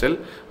for a sell.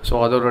 So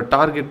அதோட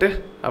டார்கெட்டு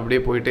அப்படியே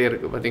போயிட்டே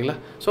இருக்குது பார்த்தீங்களா.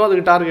 ஸோ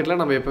அதுக்கு டார்கெட்டில்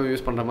நம்ம எப்போ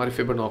யூஸ் பண்ணுற மாதிரி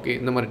ஃபிபனோக்கி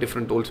இந்த மாதிரி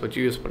டிஃப்ரெண்ட் டூல்ஸ்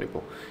வச்சு யூஸ்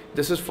பண்ணிப்போம்.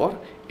 This is for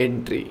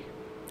entry.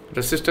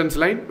 Resistance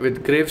line with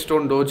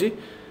கிரேவ்ஸ்டோன் doji,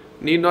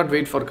 need not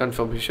wait for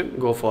confirmation,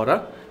 go for a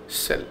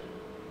sell.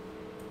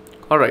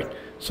 Alright.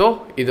 So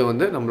இது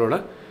வந்து நம்மளோட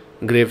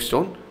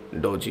கிரேவ்ஸ்டோன்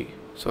doji.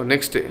 ஸோ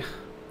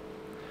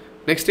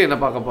நெக்ஸ்ட்டு என்ன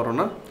பார்க்க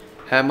போகிறோம்னா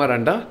hammer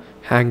and a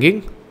hanging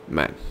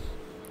man.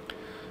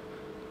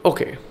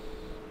 Okay.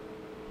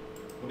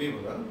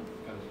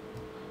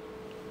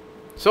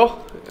 So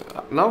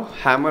now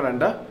hammer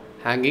and a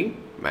hanging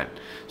man.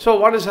 So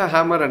what is a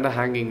hammer and a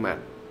hanging man?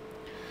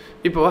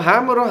 இப்போ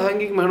ஹேமரும்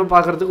hanging மேனும்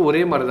பார்க்குறதுக்கு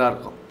ஒரே மாதிரி தான்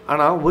இருக்கும்.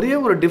 ஆனால் ஒரே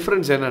ஒரு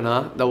டிஃப்ரென்ஸ் என்னென்னா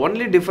the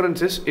only difference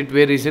is it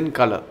varies in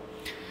color.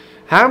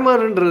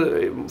 ஹேமர்ன்றது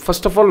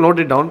first of all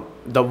note it down,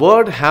 the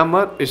word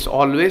hammer is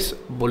always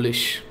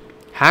bullish.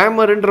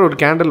 ஹேமர்ன்ற ஒரு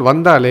கேண்டில்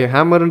வந்தாலே,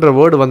 ஹேமர்ன்ற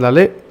வேர்டு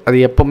வந்தாலே அது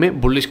எப்போவுமே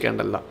புல்லிஷ்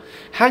கேண்டில் தான்.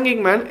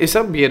 Hanging man is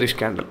a bearish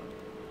candle.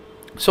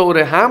 So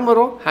ஒரு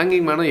ஹேமரும்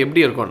hanging மேனும்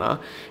எப்படி இருக்கும்னா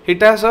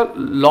it has a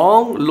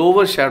long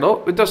lower shadow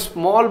with a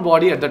small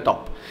body at the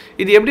top.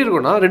 இது எப்படி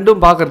இருக்கும்னா ரெண்டும்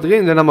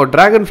பார்க்குறதுக்கு இந்த நம்ம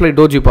dragonfly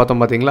doji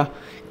பார்த்தோம் பார்த்தீங்களா,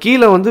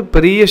 கீழே வந்து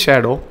பெரிய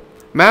ஷேடோ,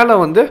 மேலே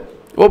வந்து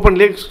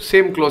ஓப்பன்லேயே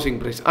சேம்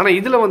க்ளோசிங் ப்ரைஸ். ஆனால்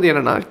இதில் வந்து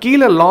என்னென்னா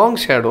கீழே லாங்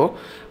ஷேடோ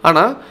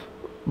ஆனால்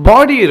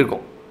பாடி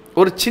இருக்கும்,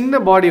 ஒரு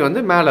சின்ன பாடி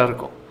வந்து மேலே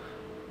இருக்கும்.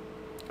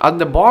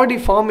 அந்த பாடி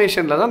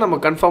ஃபார்மேஷனில் தான் நம்ம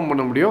கன்ஃபார்ம்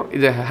பண்ண முடியும்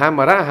இது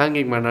ஹேமராக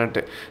ஹேங்கிங்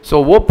மேனான்ட்டு. ஸோ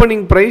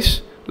ஓப்பனிங்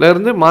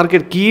ப்ரைஸ்லேருந்து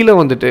மார்க்கெட் கீழே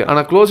வந்துட்டு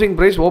ஆனால் க்ளோசிங்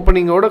ப்ரைஸ்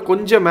ஓப்பனிங்கோட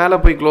கொஞ்சம் மேலே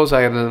போய் க்ளோஸ்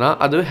ஆகிருந்ததுன்னா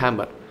அது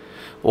ஹேமர்.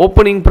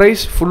 ஓப்பனிங்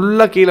ப்ரைஸ்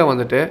ஃபுல்லாக கீழே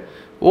வந்துட்டு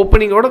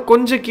ஓப்பனிங்கோட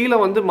கொஞ்சம் கீழே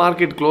வந்து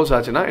மார்க்கெட் க்ளோஸ்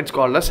ஆச்சுன்னா it's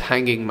called as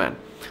hanging man.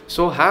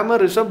 So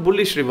hammer is a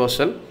bullish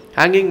reversal,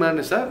 hanging man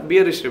is a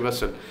bearish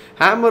reversal.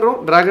 ஹேமரும்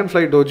dragon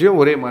fly டோஜியும்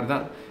ஒரே மாதிரி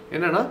தான்.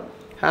 என்னென்னா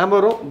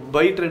ஹேமரும்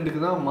பை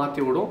ட்ரெண்டுக்கு தான்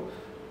மாற்றி விடும்,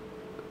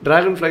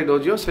 ட்ராகன் ஃப்ளை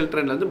டோஜியும் செல்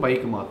ட்ரெண்ட்லேருந்து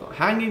பைக்கு மாற்றும்.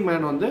 ஹேங்கிங்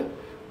மேன் வந்து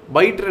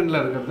பை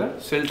ட்ரெண்டில் இருக்கிறத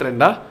செல்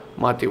ட்ரெண்டாக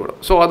மாற்றி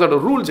விடும். ஸோ அதோட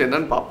ரூல்ஸ்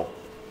என்னன்னு பார்ப்போம்.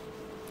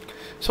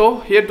 So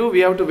here too we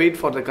have to wait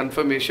for the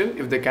confirmation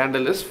if the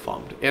candle is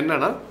formed.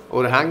 என்னன்னா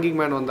ஒரு ஹேங்கிங்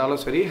மேன்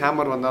வந்தாலும் சரி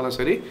ஹேமர் வந்தாலும்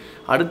சரி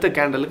அடுத்த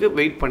கேண்டலுக்கு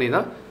வெயிட் பண்ணி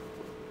தான்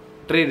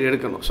ட்ரேட்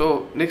எடுக்கணும். ஸோ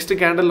நெக்ஸ்ட்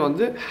கேண்டில்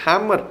வந்து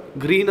ஹேமர்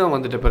க்ரீனாக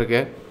வந்துட்ட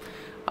பிறகு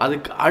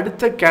அதுக்கு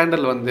அடுத்த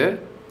கேண்டில் வந்து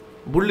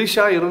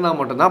புல்லிஷாக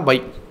இருந்தால் மட்டும்தான் பை.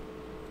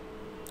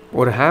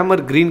 ஒரு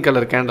ஹேமர் க்ரீன்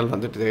கலர் கேண்டில்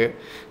வந்துட்டு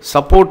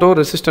சப்போர்ட்டோ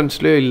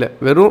ரெசிஸ்டன்ஸ்லையோ இல்லை,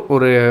 வெறும்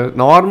ஒரு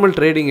நார்மல்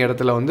ட்ரேடிங்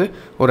இடத்துல வந்து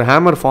ஒரு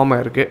ஹேமர் ஃபார்ம்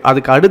ஆகிருக்கு,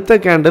 அதுக்கு அடுத்த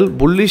கேண்டில்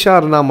புல்லிஷாக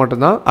இருந்தால்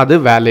மட்டும்தான் அது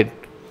வேலிட்.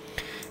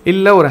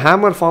 இல்லை ஒரு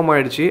ஹேமர் ஃபார்ம்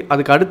ஆகிடுச்சு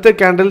அதுக்கு அடுத்த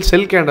கேண்டில்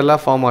செல் கேண்டலாக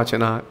ஃபார்ம்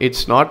ஆச்சுன்னா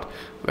இட்ஸ் நாட்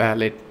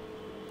வேலிட்.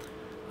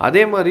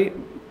 அதே மாதிரி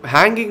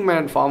ஹேங்கிங்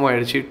மேன் ஃபார்ம்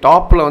ஆகிடுச்சு,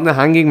 டாப்பில் வந்து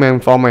ஹேங்கிங்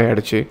மேன் ஃபார்ம்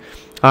ஆகிடுச்சு,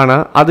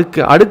 ஆனால்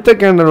அதுக்கு அடுத்த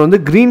கேண்டில்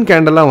வந்து க்ரீன்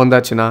கேண்டலாக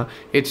வந்தாச்சுன்னா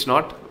it's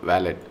not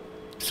valid.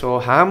 So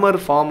hammer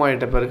form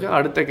ஆகிட்ட பிறகு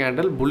அடுத்த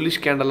கேண்டில் புல்லிஷ்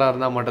கேண்டலாக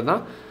இருந்தால்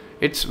மட்டும்தான்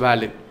இட்ஸ்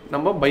வேலிட்,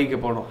 நம்ம பைக்கு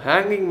போகணும்.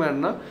 ஹேங்கிங்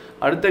மேன்னா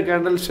அடுத்த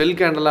கேண்டில் செல்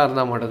கேண்டலாக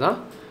இருந்தால் மட்டும்தான்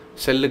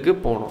செல்லுக்கு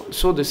போகணும்.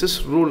 So this is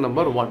rule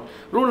number 1.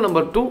 Rule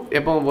number 2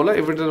 எப்பவும் போல்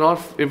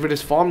if it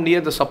is formed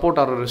near the support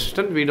or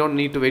resistance we don't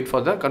need to wait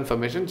for the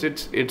confirmations.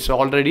 It's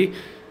already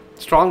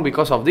strong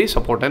because of the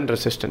support and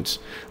resistance.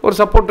 ஒரு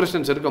support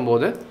resistance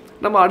இருக்கும்போது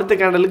நம்ம அடுத்த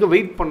கேண்டலுக்கு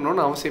wait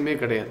பண்ணணும்னு அவசியமே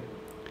கிடையாது.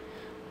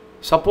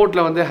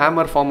 சப்போர்ட்டில் வந்து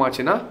hammer form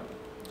ஆச்சுன்னா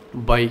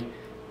by,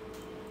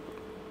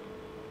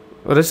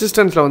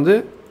 ரெசிஸ்டன்ஸில் வந்து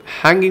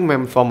ஹேங்கிங்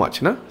மேன் ஃபார்ம்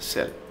ஆச்சுன்னா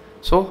செல்.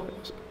 So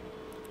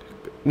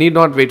need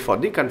not wait for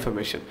the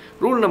confirmation.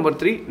 Rule number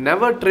 3,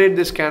 never trade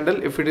this candle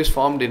if it is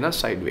formed in a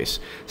sideways.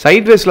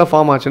 sidewaysல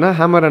form ஆச்சுன்னா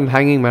ஹேமர் அண்ட்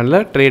ஹேங்கிங்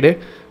மேனில் ட்ரேடே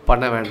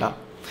பண்ண வேண்டாம்.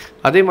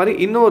 அதே மாதிரி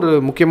இன்னொரு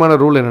முக்கியமான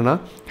ரூல் என்னென்னா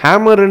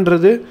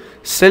ஹேமர்ன்றது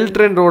செல்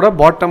ட்ரெண்டோட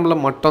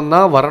பாட்டமில்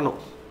மட்டும்தான் வரணும்.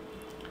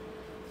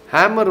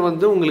 ஹேமர்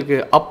வந்து உங்களுக்கு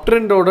அப்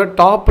ட்ரெண்டோட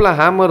டாப்பில்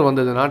ஹேமர்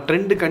வந்ததுன்னா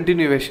ட்ரெண்டு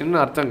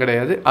கண்டினியூவேஷன் அர்த்தம்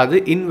கிடையாது, அது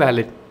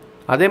இன்வேலிட்.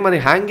 அதே மாதிரி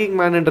ஹேங்கிங்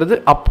மேனுன்றது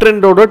அப்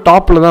ட்ரெண்டோட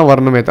டாப்பில் தான்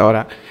வரணுமே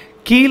தவிர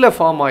கீழே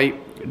ஃபார்ம் ஆகி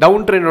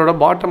டவுன் ட்ரெண்டோட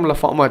பாட்டமில்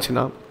ஃபார்ம்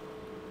ஆச்சுன்னா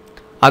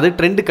அது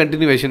ட்ரெண்டு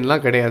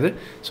கண்டினியூவேஷன்லாம் கிடையாது.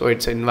 So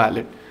it's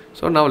invalid.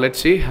 So now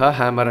let's see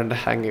hammer and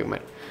hanging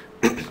man.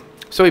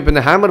 So இப்போ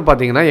இந்த ஹேமர்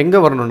பார்த்தீங்கன்னா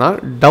எங்கே வரணும்னா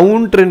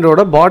டவுன்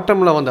ட்ரெண்டோட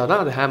பாட்டமில் வந்தால்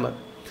தான் அது ஹேமர்.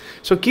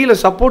 ஸோ கீழே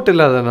சப்போர்ட்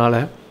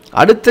இல்லாதனால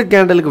அடுத்த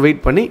கேண்டலுக்கு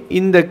வெயிட் பண்ணி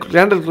இந்த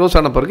கேண்டல் க்ளோஸ்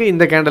ஆன பிறகு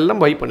இந்த கேண்டல்லாம்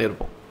பை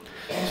பண்ணியிருப்போம்.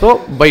 ஸோ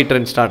பை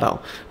ட்ரெண்ட் ஸ்டார்ட்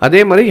ஆகும்.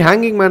 அதே மாதிரி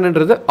ஹேங்கிங்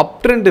மேனுன்றது அப்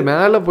ட்ரெண்டு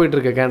மேலே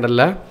போயிட்டுருக்க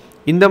கேண்டலில்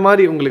இந்த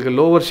மாதிரி உங்களுக்கு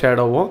லோவர்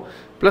ஷேடோவும்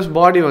ப்ளஸ்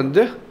பாடி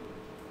வந்து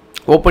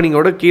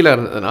ஓப்பனிங்கோட கீழே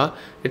இருந்ததுன்னா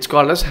it's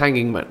called as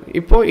hanging man.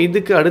 இப்போது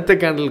இதுக்கு அடுத்த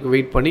கேண்டலுக்கு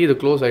வெயிட் பண்ணி இது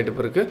க்ளோஸ் ஆகிட்ட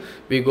பிறகு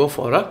we go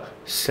for a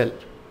sell.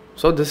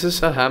 So this is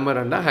a hammer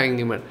and a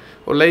hanging man.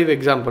 ஒரு லைவ்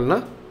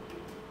எக்ஸாம்பிள்னால்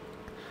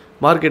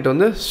மார்க்கெட்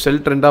வந்து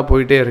செல் ட்ரெண்டாக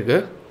போயிட்டே இருக்குது.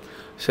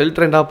 செல்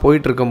ட்ரெண்டாக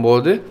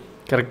போயிட்டுருக்கும்போது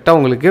கரெக்டாக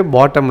உங்களுக்கு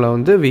பாட்டமில்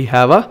வந்து we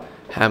have a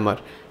hammer.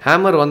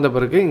 Hammer வந்த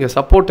பிறகு இங்கே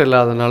சப்போர்ட்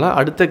இல்லாதனால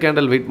அடுத்த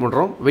கேண்டல் வெயிட்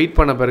பண்ணுறோம். வெயிட்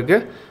பண்ண பிறகு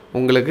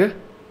உங்களுக்கு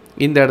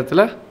இந்த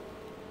இடத்துல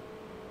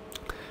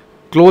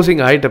க்ளோசிங்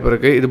ஆகிட்ட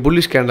பிறகு இது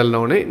புல்லிஷ்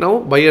கேண்டல்னோடனே நவ்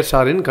பையர்ஸ்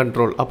ஆர் இன்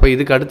கண்ட்ரோல். அப்போ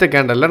இதுக்கு அடுத்த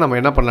கேண்டலில் நம்ம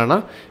என்ன பண்ணலாம்னா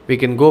we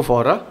can go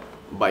for a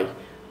by.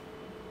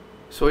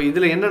 So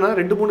இதில் என்னென்னா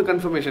 2-3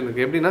 கன்ஃபர்மேஷன்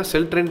இருக்குது. எப்படின்னா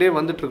செல் ட்ரெண்டே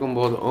வந்துட்டு இருக்கும்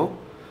போதும்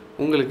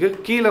உங்களுக்கு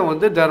கீழே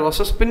வந்து there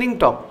was a spinning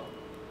top,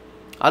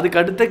 அதுக்கு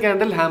அடுத்த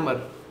கேண்டில்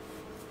ஹேமர்.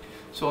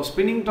 ஸோ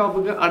ஸ்பின்னிங்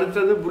டாப்புக்கு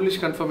அடுத்தது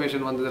புல்லிஷ்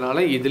கன்ஃபர்மேஷன்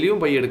வந்ததுனால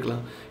இதுலேயும் பை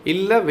எடுக்கலாம்.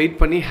 இல்லை வெயிட்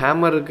பண்ணி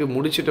ஹேமருக்கு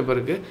முடிச்சிட்ட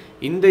பிறகு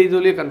இந்த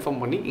இதுலேயே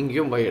கன்ஃபார்ம் பண்ணி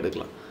இங்கேயும் பை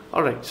எடுக்கலாம்.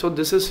 Alright. So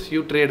this is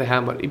you trade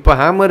hammer. இப்போ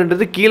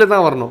ஹேமர்ன்றது கீழே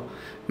தான் வரணும்,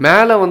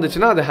 மேலே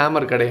வந்துச்சுன்னா அது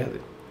ஹேமர் கிடையாது.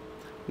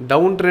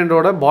 டவுன்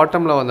ட்ரெண்டோட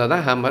பாட்டமில் வந்தால்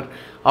தான் ஹேமர்,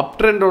 அப்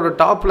ட்ரெண்டோட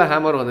டாப்பில்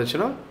ஹேமர்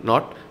வந்துச்சுன்னா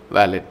not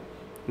valid.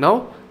 Now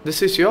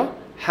this is your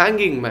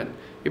hanging man.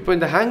 இப்போ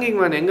இந்த ஹேங்கிங்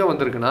மேன் எங்கே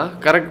வந்திருக்குன்னா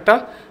கரெக்டாக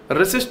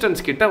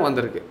ரெசிஸ்டன்ஸ் கிட்ட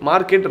வந்திருக்கு.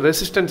 மார்க்கெட்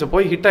ரெசிஸ்டன்ஸை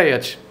போய் ஹிட்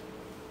ஆயாச்சு.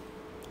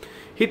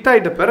 ஹிட்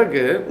ஆகிட்ட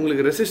பிறகு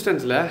உங்களுக்கு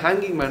ரெசிஸ்டன்ஸில்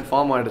ஹேங்கிங் மேன்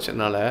ஃபார்ம்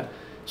ஆகிடுச்சனால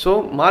ஸோ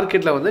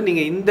மார்க்கெட்டில் வந்து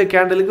நீங்கள் இந்த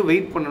கேண்டலுக்கு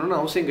வெயிட் பண்ணணும்னு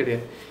அவசியம்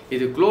கிடையாது.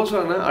 இது க்ளோஸ்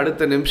ஆன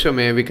அடுத்த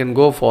நிமிஷமே we can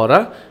go for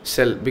a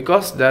sell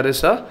because there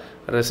is a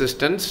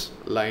resistance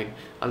line.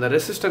 அந்த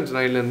ரெசிஸ்டன்ஸ்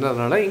லைனில்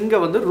இருந்ததுனால இங்கே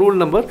வந்து ரூல்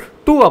நம்பர்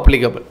 2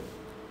 அப்ளிகபிள்.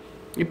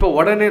 இப்போ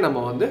உடனே நம்ம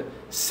வந்து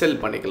செல்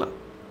பண்ணிக்கலாம்.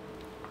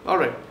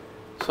 Alright.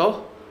 So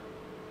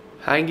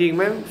hanging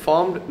man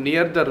formed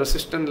near the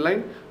resistance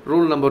line.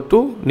 Rule number 2,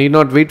 need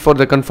not wait for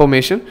the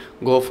confirmation,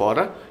 go for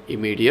a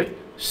immediate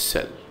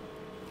sell.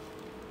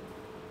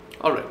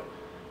 Alright,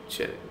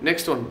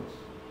 next one.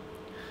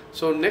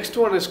 So next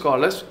one is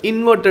called as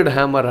inverted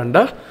hammer and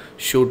a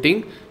shooting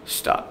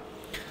star.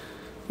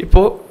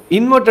 இப்போ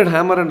inverted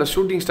hammer and a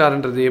shooting star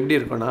என்றது எப்படி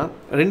இருக்குன்னா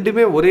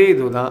ரெண்டுமே ஒரே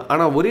இதுதான்.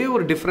 ஆனால் ஒரே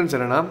ஒரு டிஃப்ரென்ஸ்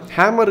என்னென்னா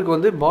ஹேமருக்கு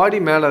வந்து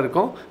பாடி மேலே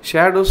இருக்கும்,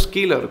 ஷேடோஸ்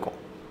கீழே இருக்கும்.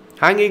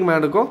 ஹேங்கிங்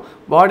மேனுக்கும்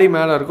பாடி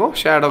மேலே இருக்கும்,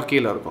 ஷேடோ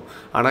கீழே இருக்கும்.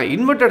 ஆனால்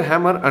inverted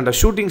hammer and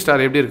shooting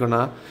star எப்படி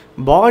இருக்குன்னா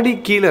பாடி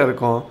கீழே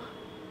இருக்கும்,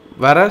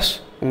 வெரஸ்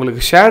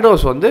உங்களுக்கு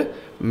ஷேடோஸ் வந்து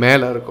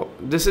மேலே இருக்கும்.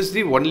 This is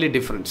the only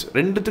difference.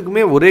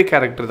 ரெண்டுத்துக்குமே ஒரே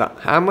கேரக்டர் தான்.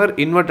 ஹேமர்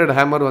இன்வெர்டட்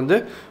ஹேமர் வந்து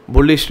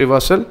bullish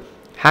reversal,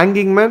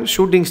 hanging man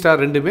shooting star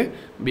ரெண்டுமே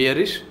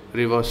பியரிஷ்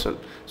ரிவர்சல்.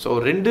 ஸோ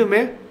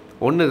ரெண்டுமே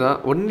ஒன்று தான்.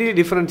 ஒன்லி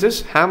டிஃப்ரென்சஸ்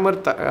ஹேமர்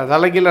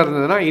தலைகீழ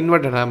இருந்ததுன்னா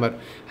இன்வெர்டட் ஹேமர்,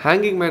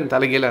 ஹேங்கிங் மேன்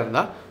தலைகீழ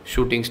இருந்தால்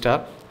shooting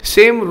star.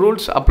 Same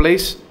rules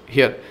applies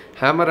here.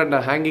 Hammer and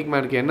hanging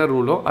மேனுக்கு என்ன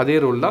ரூலோ அதே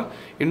ரூல் தான்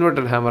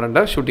inverted hammer and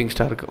shooting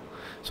ஸ்டாருக்கும்.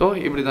 So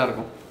இப்படி தான்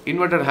இருக்கும்.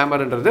 இன்வெர்டட்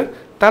ஹேமர்ன்றது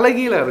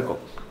தலைகீழ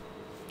இருக்கும்.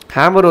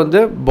 ஹேமர்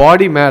வந்து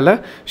பாடி மேலே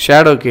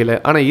ஷேடோ கீழே,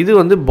 ஆனால் இது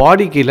வந்து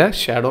பாடி கீழே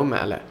ஷேடோ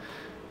மேலே.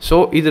 ஸோ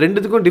இது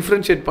ரெண்டுத்துக்கும்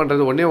டிஃப்ரென்ஷியேட்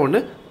பண்ணுறது ஒன்றே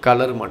ஒன்று,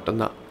 கலர்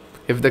மட்டும்தான்.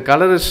 If the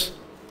colour is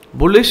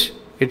bullish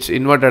it's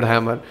inverted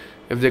hammer,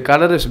 if the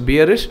color is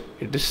bearish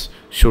it is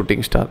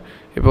shooting star.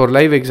 இப்போ ஒரு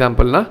லைவ்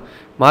எக்ஸாம்பிள்னா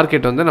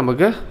மார்க்கெட் வந்து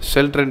நமக்கு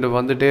செல் ட்ரெண்ட்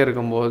வந்துட்டே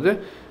இருக்கும்போது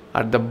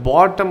அட் த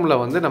பாட்டமில்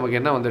வந்து நமக்கு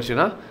என்ன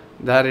வந்துடுச்சுன்னா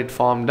there it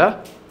formed a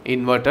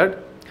inverted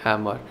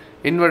hammer.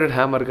 Inverted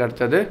ஹேமருக்கு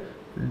அடுத்தது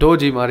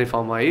டோஜி மாதிரி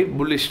ஃபார்ம் ஆகி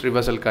புல்லிஷ்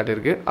ரிவர்சல்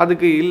காட்டியிருக்கு.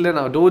 அதுக்கு இல்லை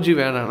நான் டோஜி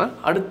வேணான்னா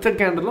அடுத்த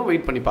கேண்டலும்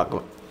வெயிட் பண்ணி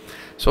பார்க்கலாம்.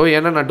 ஸோ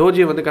ஏன்னா நான்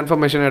டோஜியை வந்து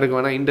கன்ஃபர்மேஷன் எடுக்க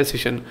வேணாம்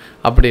இன்டெசிஷன்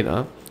அப்படின்னா,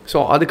 ஸோ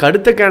அதுக்கு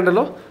அடுத்த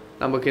கேண்டலும்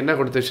நமக்கு என்ன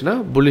கொடுத்துருச்சுன்னா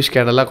புல்லிஷ்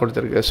கேண்டலாக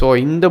கொடுத்துருக்கு. ஸோ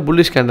இந்த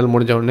புல்லிஷ் கேண்டல்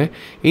முடிஞ்ச உடனே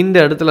இந்த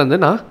இடத்துல வந்து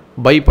நான்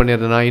பை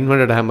பண்ணிடுறேன் நான்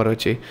இன்வெர்டட் ஹேமர்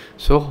வச்சு.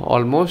 So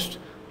almost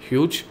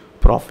huge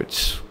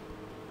profits.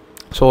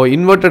 So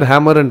inverted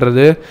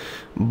ஹேமர்ன்றது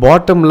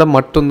பாட்டமில்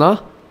மட்டும்தான்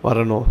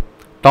வரணும்,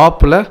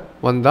 டாப்பில்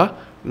வந்தால்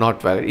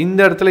நாட் வேலிட். இந்த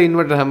இடத்துல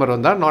இன்வெர்டட் ஹேமர்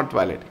வந்தால் நாட்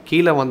வேலிட்,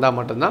 கீழே வந்தால்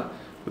மட்டும்தான்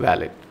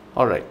வேலிட்.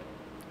 ஆல்ரைட்.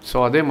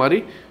 ஸோ அதே மாதிரி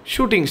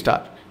ஷூட்டிங்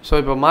ஸ்டார். ஸோ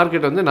இப்போ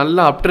மார்க்கெட் வந்து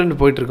நல்லா அப் ட்ரெண்ட்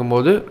போயிட்டு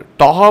இருக்கும்போது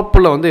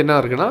டாப்பில் வந்து என்ன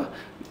இருக்குன்னா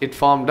it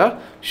formed a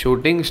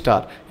shooting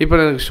star. இப்போ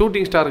எனக்கு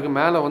ஷூட்டிங் ஸ்டாருக்கு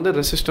மேலே வந்து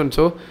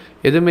ரெசிஸ்டன்ஸோ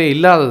எதுவுமே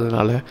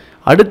இல்லாததுனால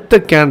அடுத்த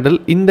கேண்டில்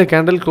இந்த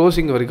கேண்டில்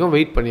க்ளோசிங் வரைக்கும்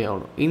வெயிட் பண்ணி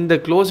ஆகணும். இந்த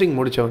க்ளோசிங்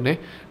முடித்த உடனே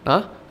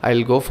நான் I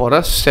will go for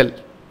a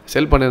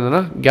sell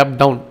பண்ணியிருந்தேன்னா gap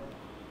down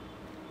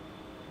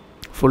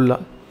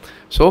ஃபுல்லாக.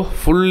 ஸோ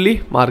ஃபுல்லி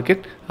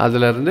மார்க்கெட்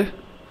அதிலேருந்து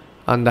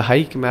அந்த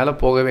ஹைக்கு மேலே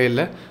போகவே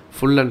இல்லை.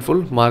 full and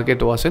full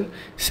market was in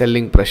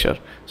selling pressure.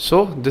 So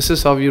this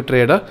is how you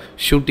trade a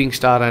shooting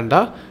star and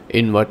a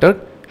inverted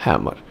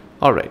hammer.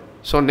 Alright,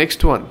 so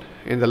next one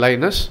in the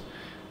line is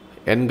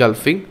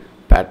engulfing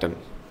pattern.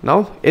 Now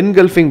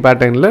engulfing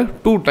pattern la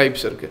two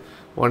types irukku.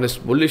 One is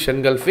bullish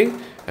engulfing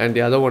and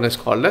the other one is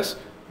called as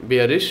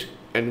bearish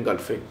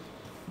engulfing.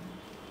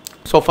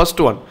 So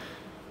first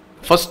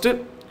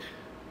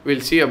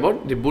we'll see about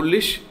the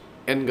bullish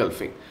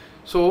engulfing.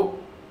 So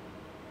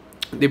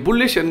the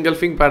bullish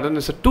engulfing pattern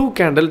is a two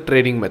candle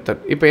trading method.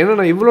 இப்போ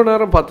என்னன்னா இவ்வளோ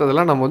நேரம்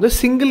பார்த்ததெல்லாம் நம்ம வந்து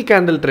single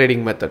candle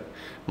trading method.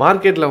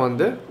 மார்க்கெட்டில்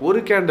வந்து ஒரு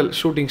candle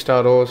shooting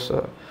ஸ்டாரோ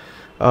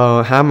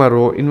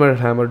ஹேமரோ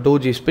inverted hammer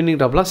doji spinning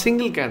டாப்லாம்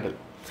single candle.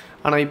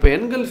 ஆனால் இப்போ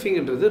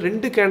என்கல்ஃபிங்கிறது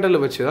ரெண்டு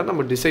கேண்டில் வச்சு தான்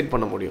நம்ம டிசைட்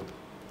பண்ண முடியும்.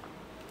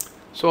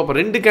 ஸோ அப்போ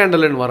ரெண்டு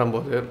கேண்டில்னு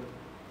வரும்போது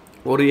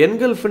ஒரு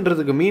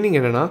என்கல்ஃப்ன்றதுக்கு மீனிங்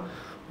என்னென்னா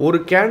ஒரு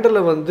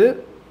கேண்டிலை வந்து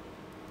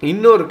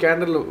இன்னொரு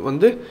கேண்டில்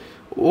வந்து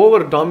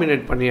ஓவர்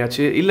டாமினேட்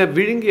பண்ணியாச்சு இல்லை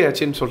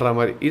விழுங்கியாச்சுன்னு சொல்கிற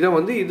மாதிரி இதை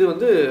வந்து இது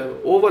வந்து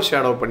ஓவர்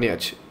ஷேடோ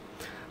பண்ணியாச்சு.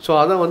 ஸோ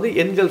அதை வந்து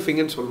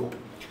என்கல்ஃபிங்னு சொல்லுவோம்.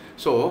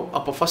 ஸோ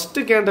அப்போ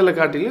ஃபஸ்ட்டு கேண்டிலை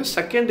காட்டிலையும்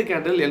செகண்ட்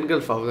கேண்டில்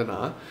என்கல்ஃப் ஆகுதுன்னா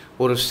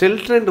ஒரு செல்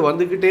ட்ரெண்ட்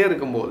வந்துக்கிட்டே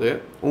இருக்கும்போது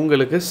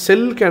உங்களுக்கு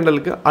செல்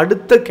கேண்டலுக்கு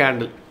அடுத்த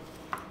கேண்டில்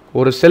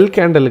ஒரு செல்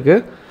கேண்டலுக்கு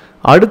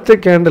அடுத்த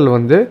கேண்டில்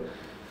வந்து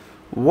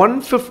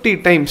 150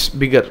 டைம்ஸ்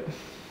பிகர்.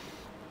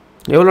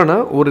 எவ்வளோனா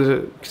ஒரு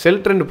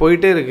செல் ட்ரெண்ட்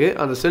போயிட்டே இருக்குது,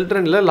 அந்த செல்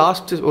ட்ரெண்டில்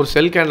லாஸ்ட்டு ஒரு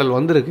செல் கேண்டில்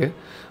வந்திருக்கு,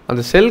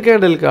 அந்த செல்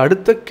கேண்டலுக்கு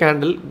அடுத்த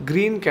கேண்டில்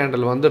க்ரீன்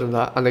கேண்டில்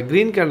வந்திருந்தா அந்த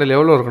க்ரீன் கேண்டில்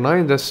எவ்வளோ இருக்குன்னா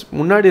இந்த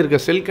முன்னாடி இருக்க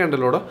செல்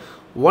கேண்டலோட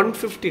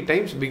 150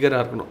 டைம்ஸ்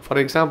பிகராக இருக்கணும். ஃபார்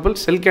எக்ஸாம்பிள்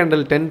செல்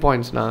கேண்டில் 10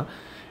 பாயிண்ட்ஸ்னால்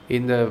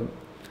இந்த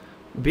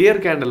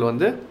பியர் கேண்டில்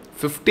வந்து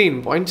 15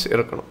 பாயிண்ட்ஸ்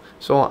இருக்கணும்.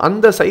 ஸோ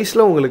அந்த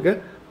சைஸில் உங்களுக்கு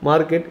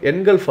மார்க்கெட்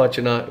என்கல்ஃப்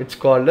ஆச்சுன்னா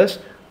it's called as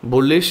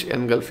bullish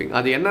engulfing.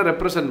 அது என்ன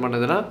ரெப்ரசன்ட்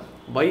பண்ணுதுன்னா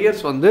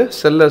பையர்ஸ் வந்து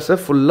செல்லர்ஸை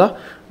ஃபுல்லாக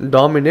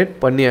டாமினேட்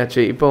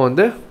பண்ணியாச்சு, இப்போ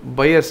வந்து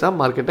பையர்ஸாக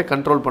மார்க்கெட்டை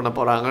கண்ட்ரோல் பண்ண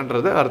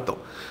போகிறாங்கன்றது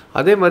அர்த்தம்.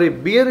 அதே மாதிரி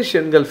பியரிஷ்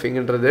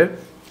என்கல்ஃபிங்ன்றது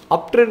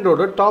அப்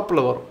ட்ரெண்டோட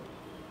டாப்பில் வரும்.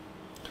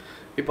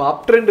 இப்போ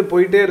அப் ட்ரெண்டு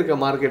போயிட்டே இருக்க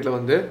மார்க்கெட்டில்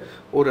வந்து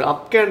ஒரு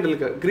அப்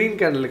கேண்டலுக்கு க்ரீன்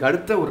கேண்டலுக்கு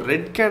அடுத்த ஒரு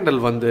ரெட் கேண்டல்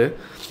வந்து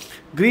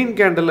க்ரீன்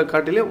கேண்டலை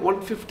காட்டிலே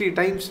 150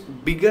 டைம்ஸ்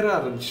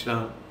பிகராக இருந்துச்சுன்னா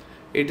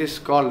it is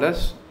called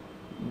as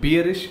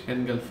bearish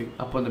engulfing.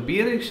 அப்போ அந்த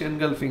பியரிஷ்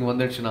என்கல்ஃபிங்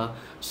வந்துடுச்சுன்னா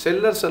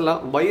செல்லர்ஸ்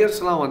எல்லாம்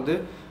பையர்ஸ்லாம் வந்து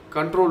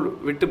கண்ட்ரோல்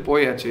விட்டு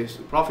போயாச்சு,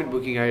 ப்ராஃபிட்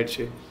புக்கிங்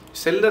ஆகிடுச்சு,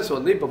 செல்லர்ஸ்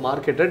வந்து இப்போ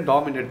மார்க்கெட்டை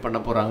டாமினேட் பண்ண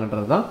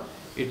போகிறாங்கன்றது தான்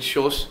it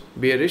shows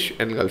bearish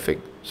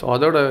engulfing. So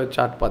அதோட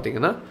சார்ட்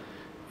பார்த்தீங்கன்னா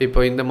இப்போ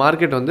இந்த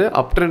மார்க்கெட் வந்து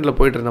அப் ட்ரெண்டில்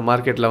போயிட்டு இருந்த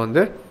மார்க்கெட்டில்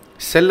வந்து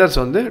செல்லர்ஸ்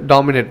வந்து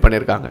டாமினேட்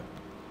பண்ணியிருக்காங்க.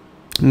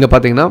 இங்கே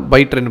பார்த்தீங்கன்னா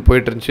பை ட்ரெண்ட்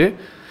போயிட்டு இருந்துச்சு,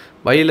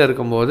 பையில்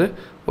இருக்கும்போது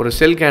ஒரு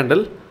செல்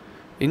கேண்டில்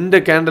இந்த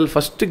candle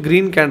first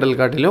green candle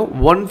காட்டிலையும்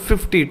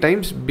 150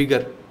 times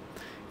figure,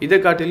 இதை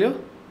காட்டிலையும்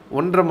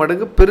 1.5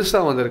 மடங்கு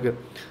பெருசாக வந்திருக்கு.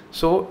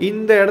 ஸோ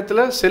இந்த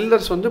இடத்துல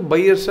செல்லர்ஸ் வந்து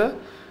பையர்ஸை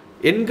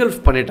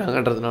engulf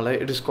பண்ணிட்டாங்கன்றதுனால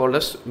it is called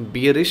as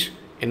bearish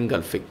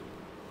engulfing.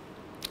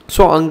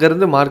 So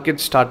அங்கேருந்து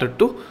market started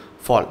to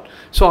fall.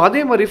 So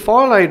அதே மாதிரி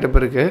ஃபால் ஆகிட்ட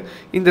பிறகு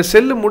இந்த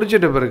செல்லு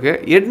முடிச்சிட்ட பிறகு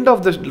எண்ட்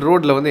ஆஃப் த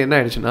ரோடில் வந்து என்ன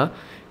ஆயிடுச்சுன்னா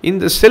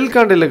இந்த செல்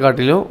கேண்டில்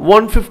காட்டிலும்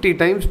 150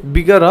 டைம்ஸ்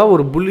பிகராக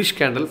ஒரு புல்லிஷ்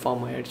கேண்டில்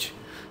ஃபார்ம் ஆகிடுச்சு.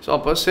 ஸோ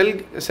அப்போ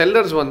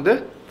செல்லர்ஸ் வந்து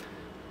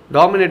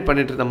டாமினேட்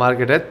பண்ணிட்டு இருந்த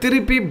மார்க்கெட்டை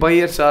திருப்பி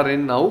பையர்ஸ் ஆர்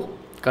இன் நவ்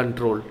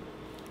கண்ட்ரோல்.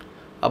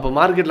 அப்போ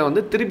மார்க்கெட்டில்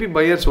வந்து திருப்பி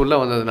பையர்ஸ் உள்ளே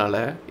வந்ததுனால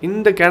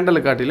இந்த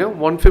கேண்டில் காட்டிலும்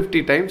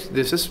 150 times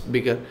this is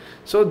bigger.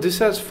 So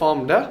this has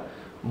formed a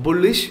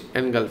bullish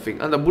engulfing.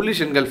 அந்த bullish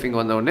engulfing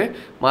வந்தவுடனே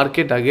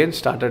market again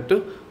started to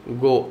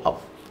go up.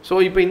 So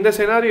இப்போ இந்த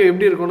செனாரியோ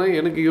எப்படி இருக்கும்னா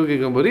எனக்கு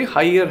யூகிக்கும் போது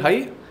ஹையர் ஹை,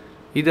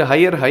 இது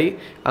ஹையர் ஹை,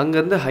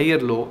 அங்கேருந்து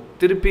ஹையர் லோ,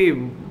 திருப்பி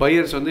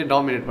பையர்ஸ் வந்து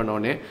டாமினேட்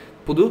பண்ணவுடனே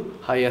புது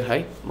ஹையர் ஹை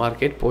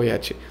மார்க்கெட்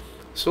போயாச்சு.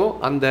 ஸோ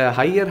அந்த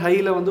ஹையர்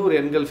ஹையில் வந்து ஒரு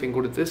என்கல்ஃபிங்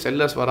கொடுத்து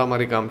செல்லர்ஸ் வர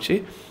மாதிரி காமிச்சு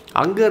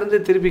அங்கேருந்து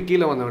திருப்பி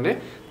கீழே வந்தவுடனே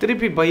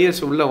திருப்பி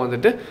பையர்ஸ் உள்ளே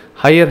வந்துட்டு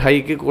ஹையர்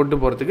ஹைக்கு கொண்டு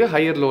போகிறதுக்கு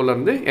ஹையர்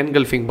லோவிலேருந்து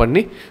என்கல்ஃபிங்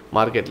பண்ணி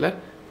மார்க்கெட்டில்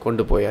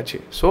கொண்டு போயாச்சு.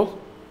 So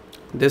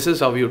this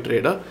is how you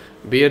trade a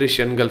bearish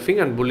engulfing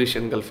and bullish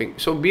engulfing.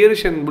 So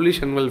bearish and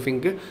bullish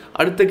என்கல்ஃபிங்க்கு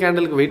அடுத்த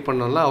கேண்டலுக்கு வெயிட்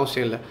பண்ணணும்லாம்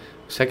அவசியம் இல்லை.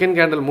 செகண்ட்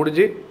கேண்டில்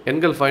முடிஞ்சு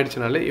engulf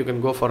ஆகிடுச்சுனாலே you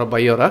can go for a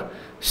by R a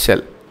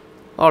sell.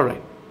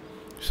 Alright.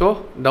 So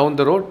down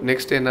the road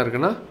next என்ன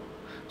இருக்குன்னா,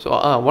 so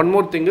one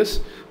more thing is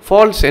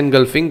false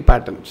engulfing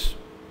patterns.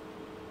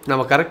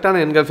 நம்ம கரெக்டான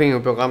engulfing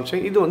இப்போ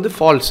காமிச்சேன். இது வந்து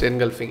ஃபால்ஸ்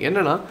என்கல்ஃபிங்.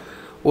 என்னென்னா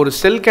ஒரு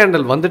செல்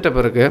கேண்டில் வந்துட்ட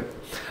பிறகு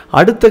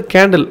அடுத்த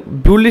கேண்டில்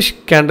புல்லிஷ்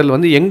கேண்டில்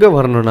வந்து எங்கே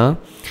வரணும்னா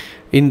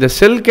இந்த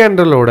செல்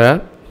கேண்டலோட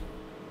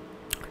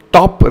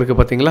டாப் இருக்குது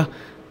பார்த்தீங்களா,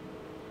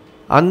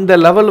 அந்த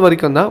லெவல்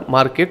வரைக்கும் தான்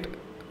மார்க்கெட்.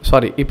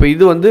 சாரி, இப்போ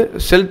இது வந்து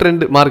செல்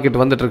ட்ரெண்ட்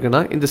மார்க்கெட்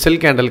வந்துட்டுருக்குன்னா இந்த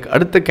செல் கேண்டலுக்கு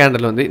அடுத்த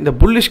கேண்டில் வந்து இந்த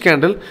புல்லிஷ்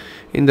கேண்டில்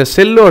இந்த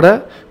செல்லோட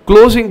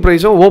க்ளோசிங்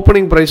ப்ரைஸும்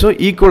ஓப்பனிங் ப்ரைஸும்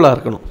ஈக்குவலாக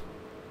இருக்கணும்.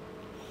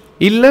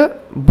 இல்லை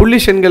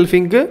புல்லிஷ்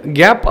என்கல்ஃபிங்க்கு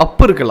கேப்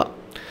அப் இருக்கலாம்.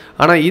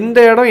 ஆனால் இந்த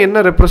இடம்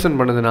என்ன ரெப்ரசன்ட்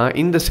பண்ணுதுன்னா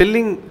இந்த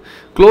செல்லிங்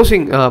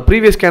க்ளோசிங்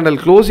ப்ரீவியஸ் கேண்டல்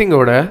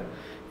க்ளோசிங்கோட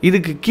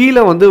இதுக்கு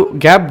கீழே வந்து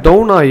கேப்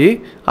டவுன் ஆகி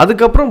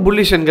அதுக்கப்புறம்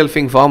புல்லிஷ்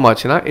என்கல்ஃபிங் ஃபார்ம்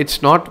ஆச்சுன்னா இட்ஸ்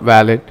நாட்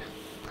வேலிட்.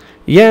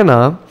 ஏன்னா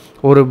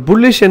ஒரு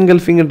புல்லிஷ்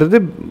என்கல்ஃபிங்கிறது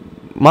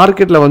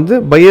மார்க்கெட்டில் வந்து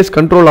பையர்ஸ்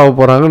கண்ட்ரோல் ஆக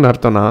போகிறாங்கன்னு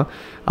அர்த்தம்னா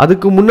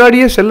அதுக்கு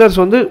முன்னாடியே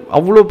செல்லர்ஸ் வந்து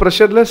அவ்வளோ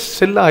ப்ரெஷரில்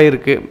செல்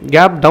ஆகிருக்கு,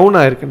 கேப் டவுன்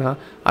ஆகிருக்குன்னா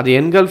அது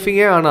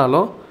என்கல்ஃபிங்கே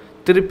ஆனாலும்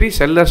திருப்பி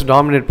செல்லர்ஸ்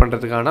டாமினேட்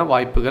பண்ணுறதுக்கான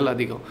வாய்ப்புகள்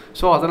அதிகம்.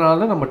 ஸோ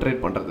அதனால நம்ம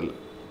ட்ரேட் பண்ணுறதில்ல.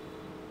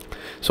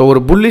 ஸோ ஒரு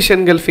புல்லிஷ்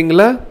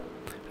என்கல்ஃபிங்கில்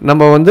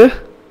நம்ம வந்து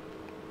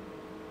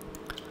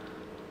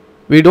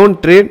we don't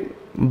trade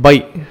buy.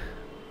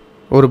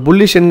 ஒரு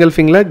புல்லிஷ்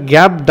என்கல்ஃபிங்கில்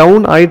கேப்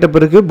டவுன் ஆகிட்ட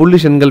பிறகு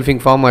புல்லிஷ்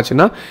என்கல்ஃபிங் ஃபார்ம்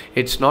ஆச்சுன்னா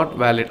இட்ஸ் நாட்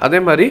வேலிட். அதே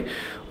மாதிரி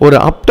ஒரு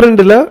அப்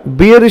ட்ரெண்டில்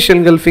பியரிஷ்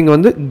என்கல்ஃபிங்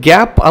வந்து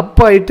கேப்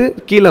அப் ஆகிட்டு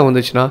கீழே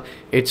வந்துச்சுன்னா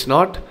it's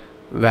not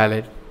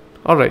valid.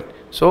 Alright.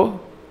 So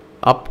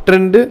up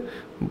trend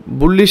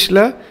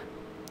புல்லிஷில்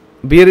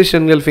bearish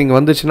engulfing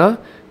வந்துச்சுன்னா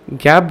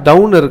கேப்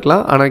டவுன்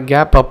இருக்கலாம், ஆனால்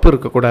கேப் அப்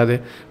இருக்கக்கூடாது.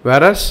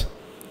 வேறஸ்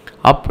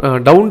அப்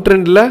டவுன்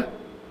ட்ரெண்டில்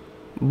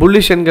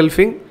புல்லிஷ்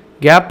என்கல்ஃபிங்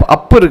கேப்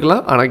அப்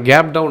இருக்கலாம், ஆனால்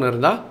கேப் டவுன்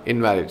இருந்தால்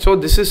invalid. So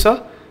this is a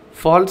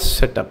false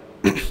setup.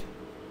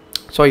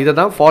 So இதை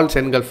தான் falls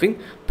engulfing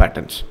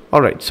patterns.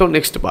 Alright. So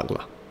next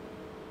பார்க்கலாம்.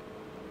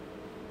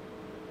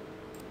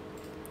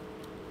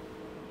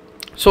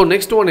 ஸோ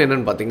நெக்ஸ்ட் ஒன்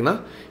என்னென்னு பார்த்தீங்கன்னா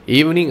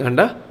evening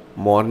and a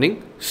morning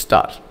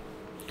star.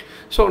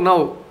 So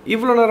நான்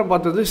இவ்வளோ நேரம்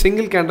பார்த்தது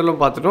சிங்கிள்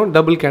கேண்டலும் பார்த்துட்டோம்,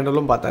 டபுள்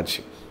கேண்டலும் பார்த்தாச்சு.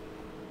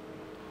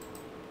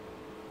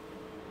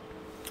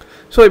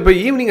 ஸோ இப்போ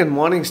ஈவினிங் அண்ட்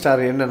மார்னிங்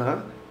ஸ்டார் என்னென்னா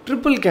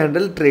ட்ரிபிள்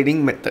கேண்டில் ட்ரேடிங்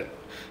மெத்தட்.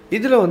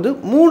 இதில் வந்து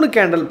 3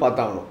 கேண்டில்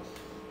பார்த்தாகணும்.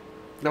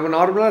 நம்ம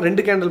நார்மலாக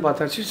 2 கேண்டில்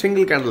பார்த்தாச்சு,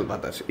 சிங்கிள் கேண்டில்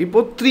பார்த்தாச்சு.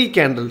 இப்போது 3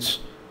 கேண்டில்ஸ்.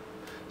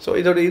 ஸோ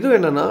இதோட இது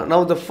என்னென்னா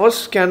now the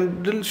first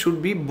candle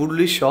should be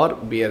bullish R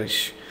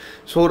bearish.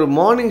 So ஒரு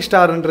மார்னிங்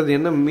ஸ்டார்ன்றது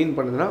என்ன மீன்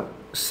பண்ணுதுன்னா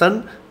சன்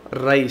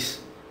ரைஸ்,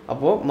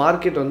 அப்போது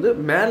மார்க்கெட் வந்து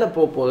மேலே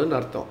போகுதுன்னு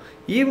அர்த்தம்.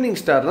 ஈவினிங்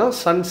ஸ்டார்னால்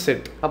சன்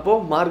செட்,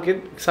 அப்போது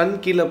மார்க்கெட் சன்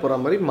கீழே போகிற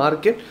மாதிரி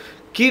மார்க்கெட்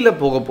கீழே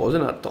போக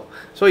போகுதுன்னு அர்த்தம்.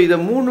 ஸோ இதை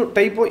 3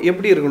 டைப்பும்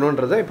எப்படி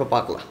இருக்கணுன்றதை இப்போ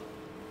பார்க்கலாம்.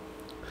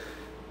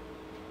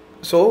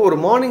 ஸோ ஒரு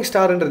மார்னிங்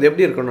ஸ்டார்ன்றது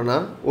எப்படி இருக்கணும்னா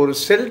ஒரு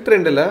செல்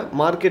ட்ரெண்டில்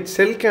மார்க்கெட்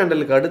செல்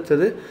கேண்டலுக்கு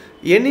அடுத்தது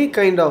any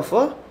kind of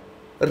a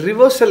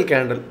reversal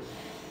candle.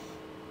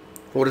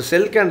 ஒரு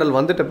செல் கேண்டில்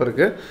வந்துட்ட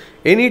பிறகு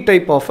எனி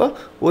டைப் ஆஃப் அ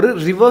ஒரு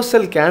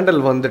ரிவர்சல்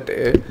கேண்டில் வந்துட்டு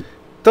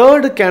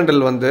தேர்டு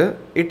கேண்டில் வந்து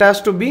it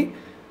has to be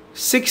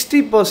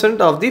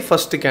 60% of the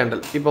first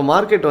candle. இப்போ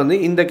மார்க்கெட் வந்து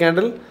இந்த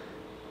கேண்டில்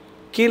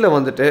கீழே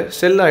வந்துட்டு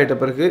செல் ஆகிட்ட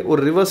பிறகு ஒரு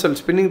ரிவர்சல்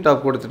ஸ்பின்னிங்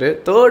டாப் கொடுத்துட்டு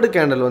தேர்டு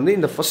கேண்டில் வந்து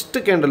இந்த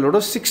ஃபஸ்ட்டு கேண்டிலோட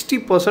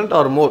 60%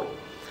 ஆர் மோர்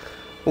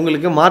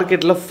உங்களுக்கு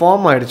மார்க்கெட்டில்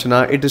ஃபார்ம் ஆகிடுச்சுன்னா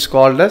it is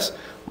called as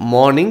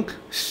morning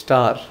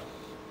star.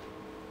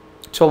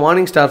 So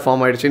morning star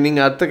form ஆகிடுச்சு.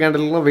 நீங்கள் அடுத்த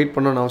கேண்டலுக்குலாம் வெயிட்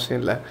பண்ணணும்னு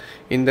அவசியம் இல்லை.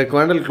 இந்த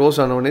கேண்டில் க்ளோஸ்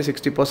ஆனவுடனே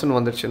 60%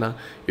 வந்துடுச்சுன்னா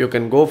you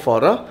can go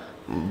for a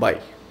by.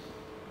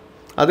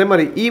 அதே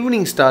மாதிரி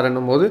ஈவினிங் ஸ்டார்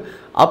என்னும்போது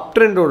அப்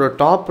ட்ரெண்டோட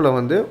டாப்பில்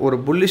வந்து ஒரு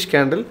bullish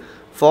candle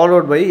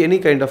followed by any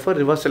kind of a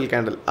reversal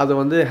candle. அது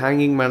வந்து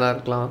ஹேங்கிங் மேனாக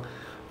இருக்கலாம்,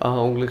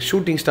 உங்களுக்கு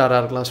ஷூட்டிங்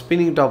ஸ்டாராக இருக்கலாம்,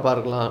 ஸ்பின்னிங் டாப்பாக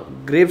இருக்கலாம்,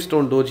 கிரேவ்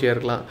ஸ்டோன் டோஜியாக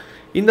இருக்கலாம்.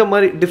 இந்த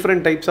மாதிரி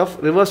different types of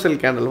reversal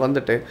candle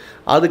வந்துட்டு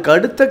அதுக்கு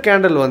அடுத்த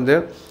கேண்டில் வந்து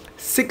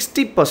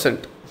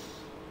 60%,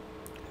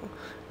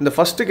 இந்த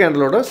ஃபஸ்ட்டு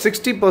கேண்டிலோட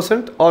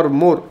 60% ஆர்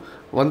மோர்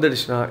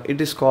வந்துடுச்சுன்னா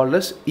it is called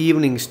as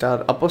evening star.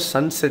 அப்போது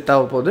சன் செட்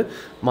ஆக போகுது,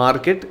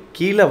 மார்க்கெட்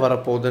கீழே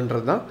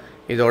வரப்போகுதுன்றது தான்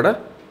இதோட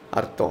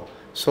அர்த்தம்.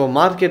 ஸோ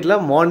மார்க்கெட்டில்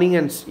morning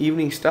and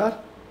evening star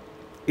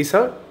is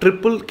a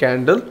triple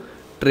candle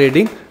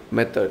trading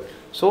method.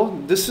 So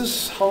this is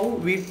how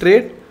we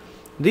trade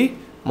the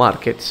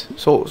markets.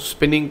 So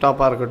spinning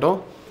டாப்பாக இருக்கட்டும்,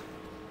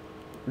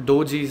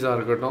 டோஜீஸாக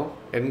இருக்கட்டும்,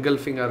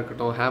 என்கல்ஃபிங்காக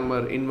இருக்கட்டும்,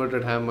 hammer,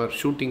 inverted hammer,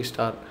 shooting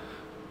star,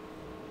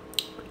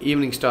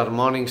 evening star,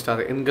 morning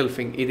star,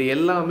 engulfing, இது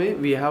எல்லாமே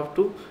we have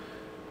to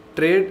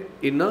trade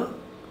in a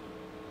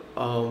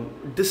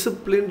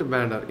disciplined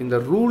manner. இந்த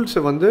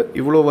ரூல்ஸை வந்து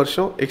இவ்வளோ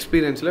வருஷம்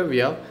எக்ஸ்பீரியன்ஸில் we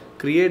have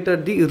created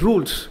the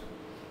rules.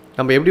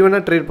 நம்ம எப்படி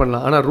வேணால் ட்ரேட்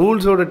பண்ணலாம், ஆனால்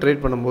ரூல்ஸோடு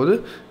ட்ரேட் பண்ணும்போது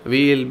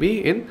we will be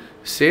in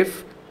safe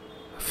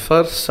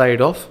first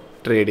side of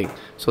trading.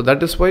 So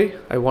that is why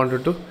I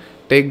wanted to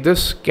take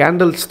this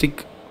candlestick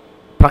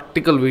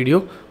practical video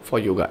for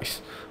you guys.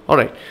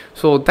 Alright,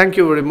 so thank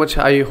you very much.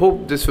 I hope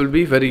this will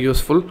be very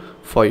useful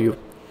for you.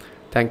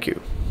 Thank you.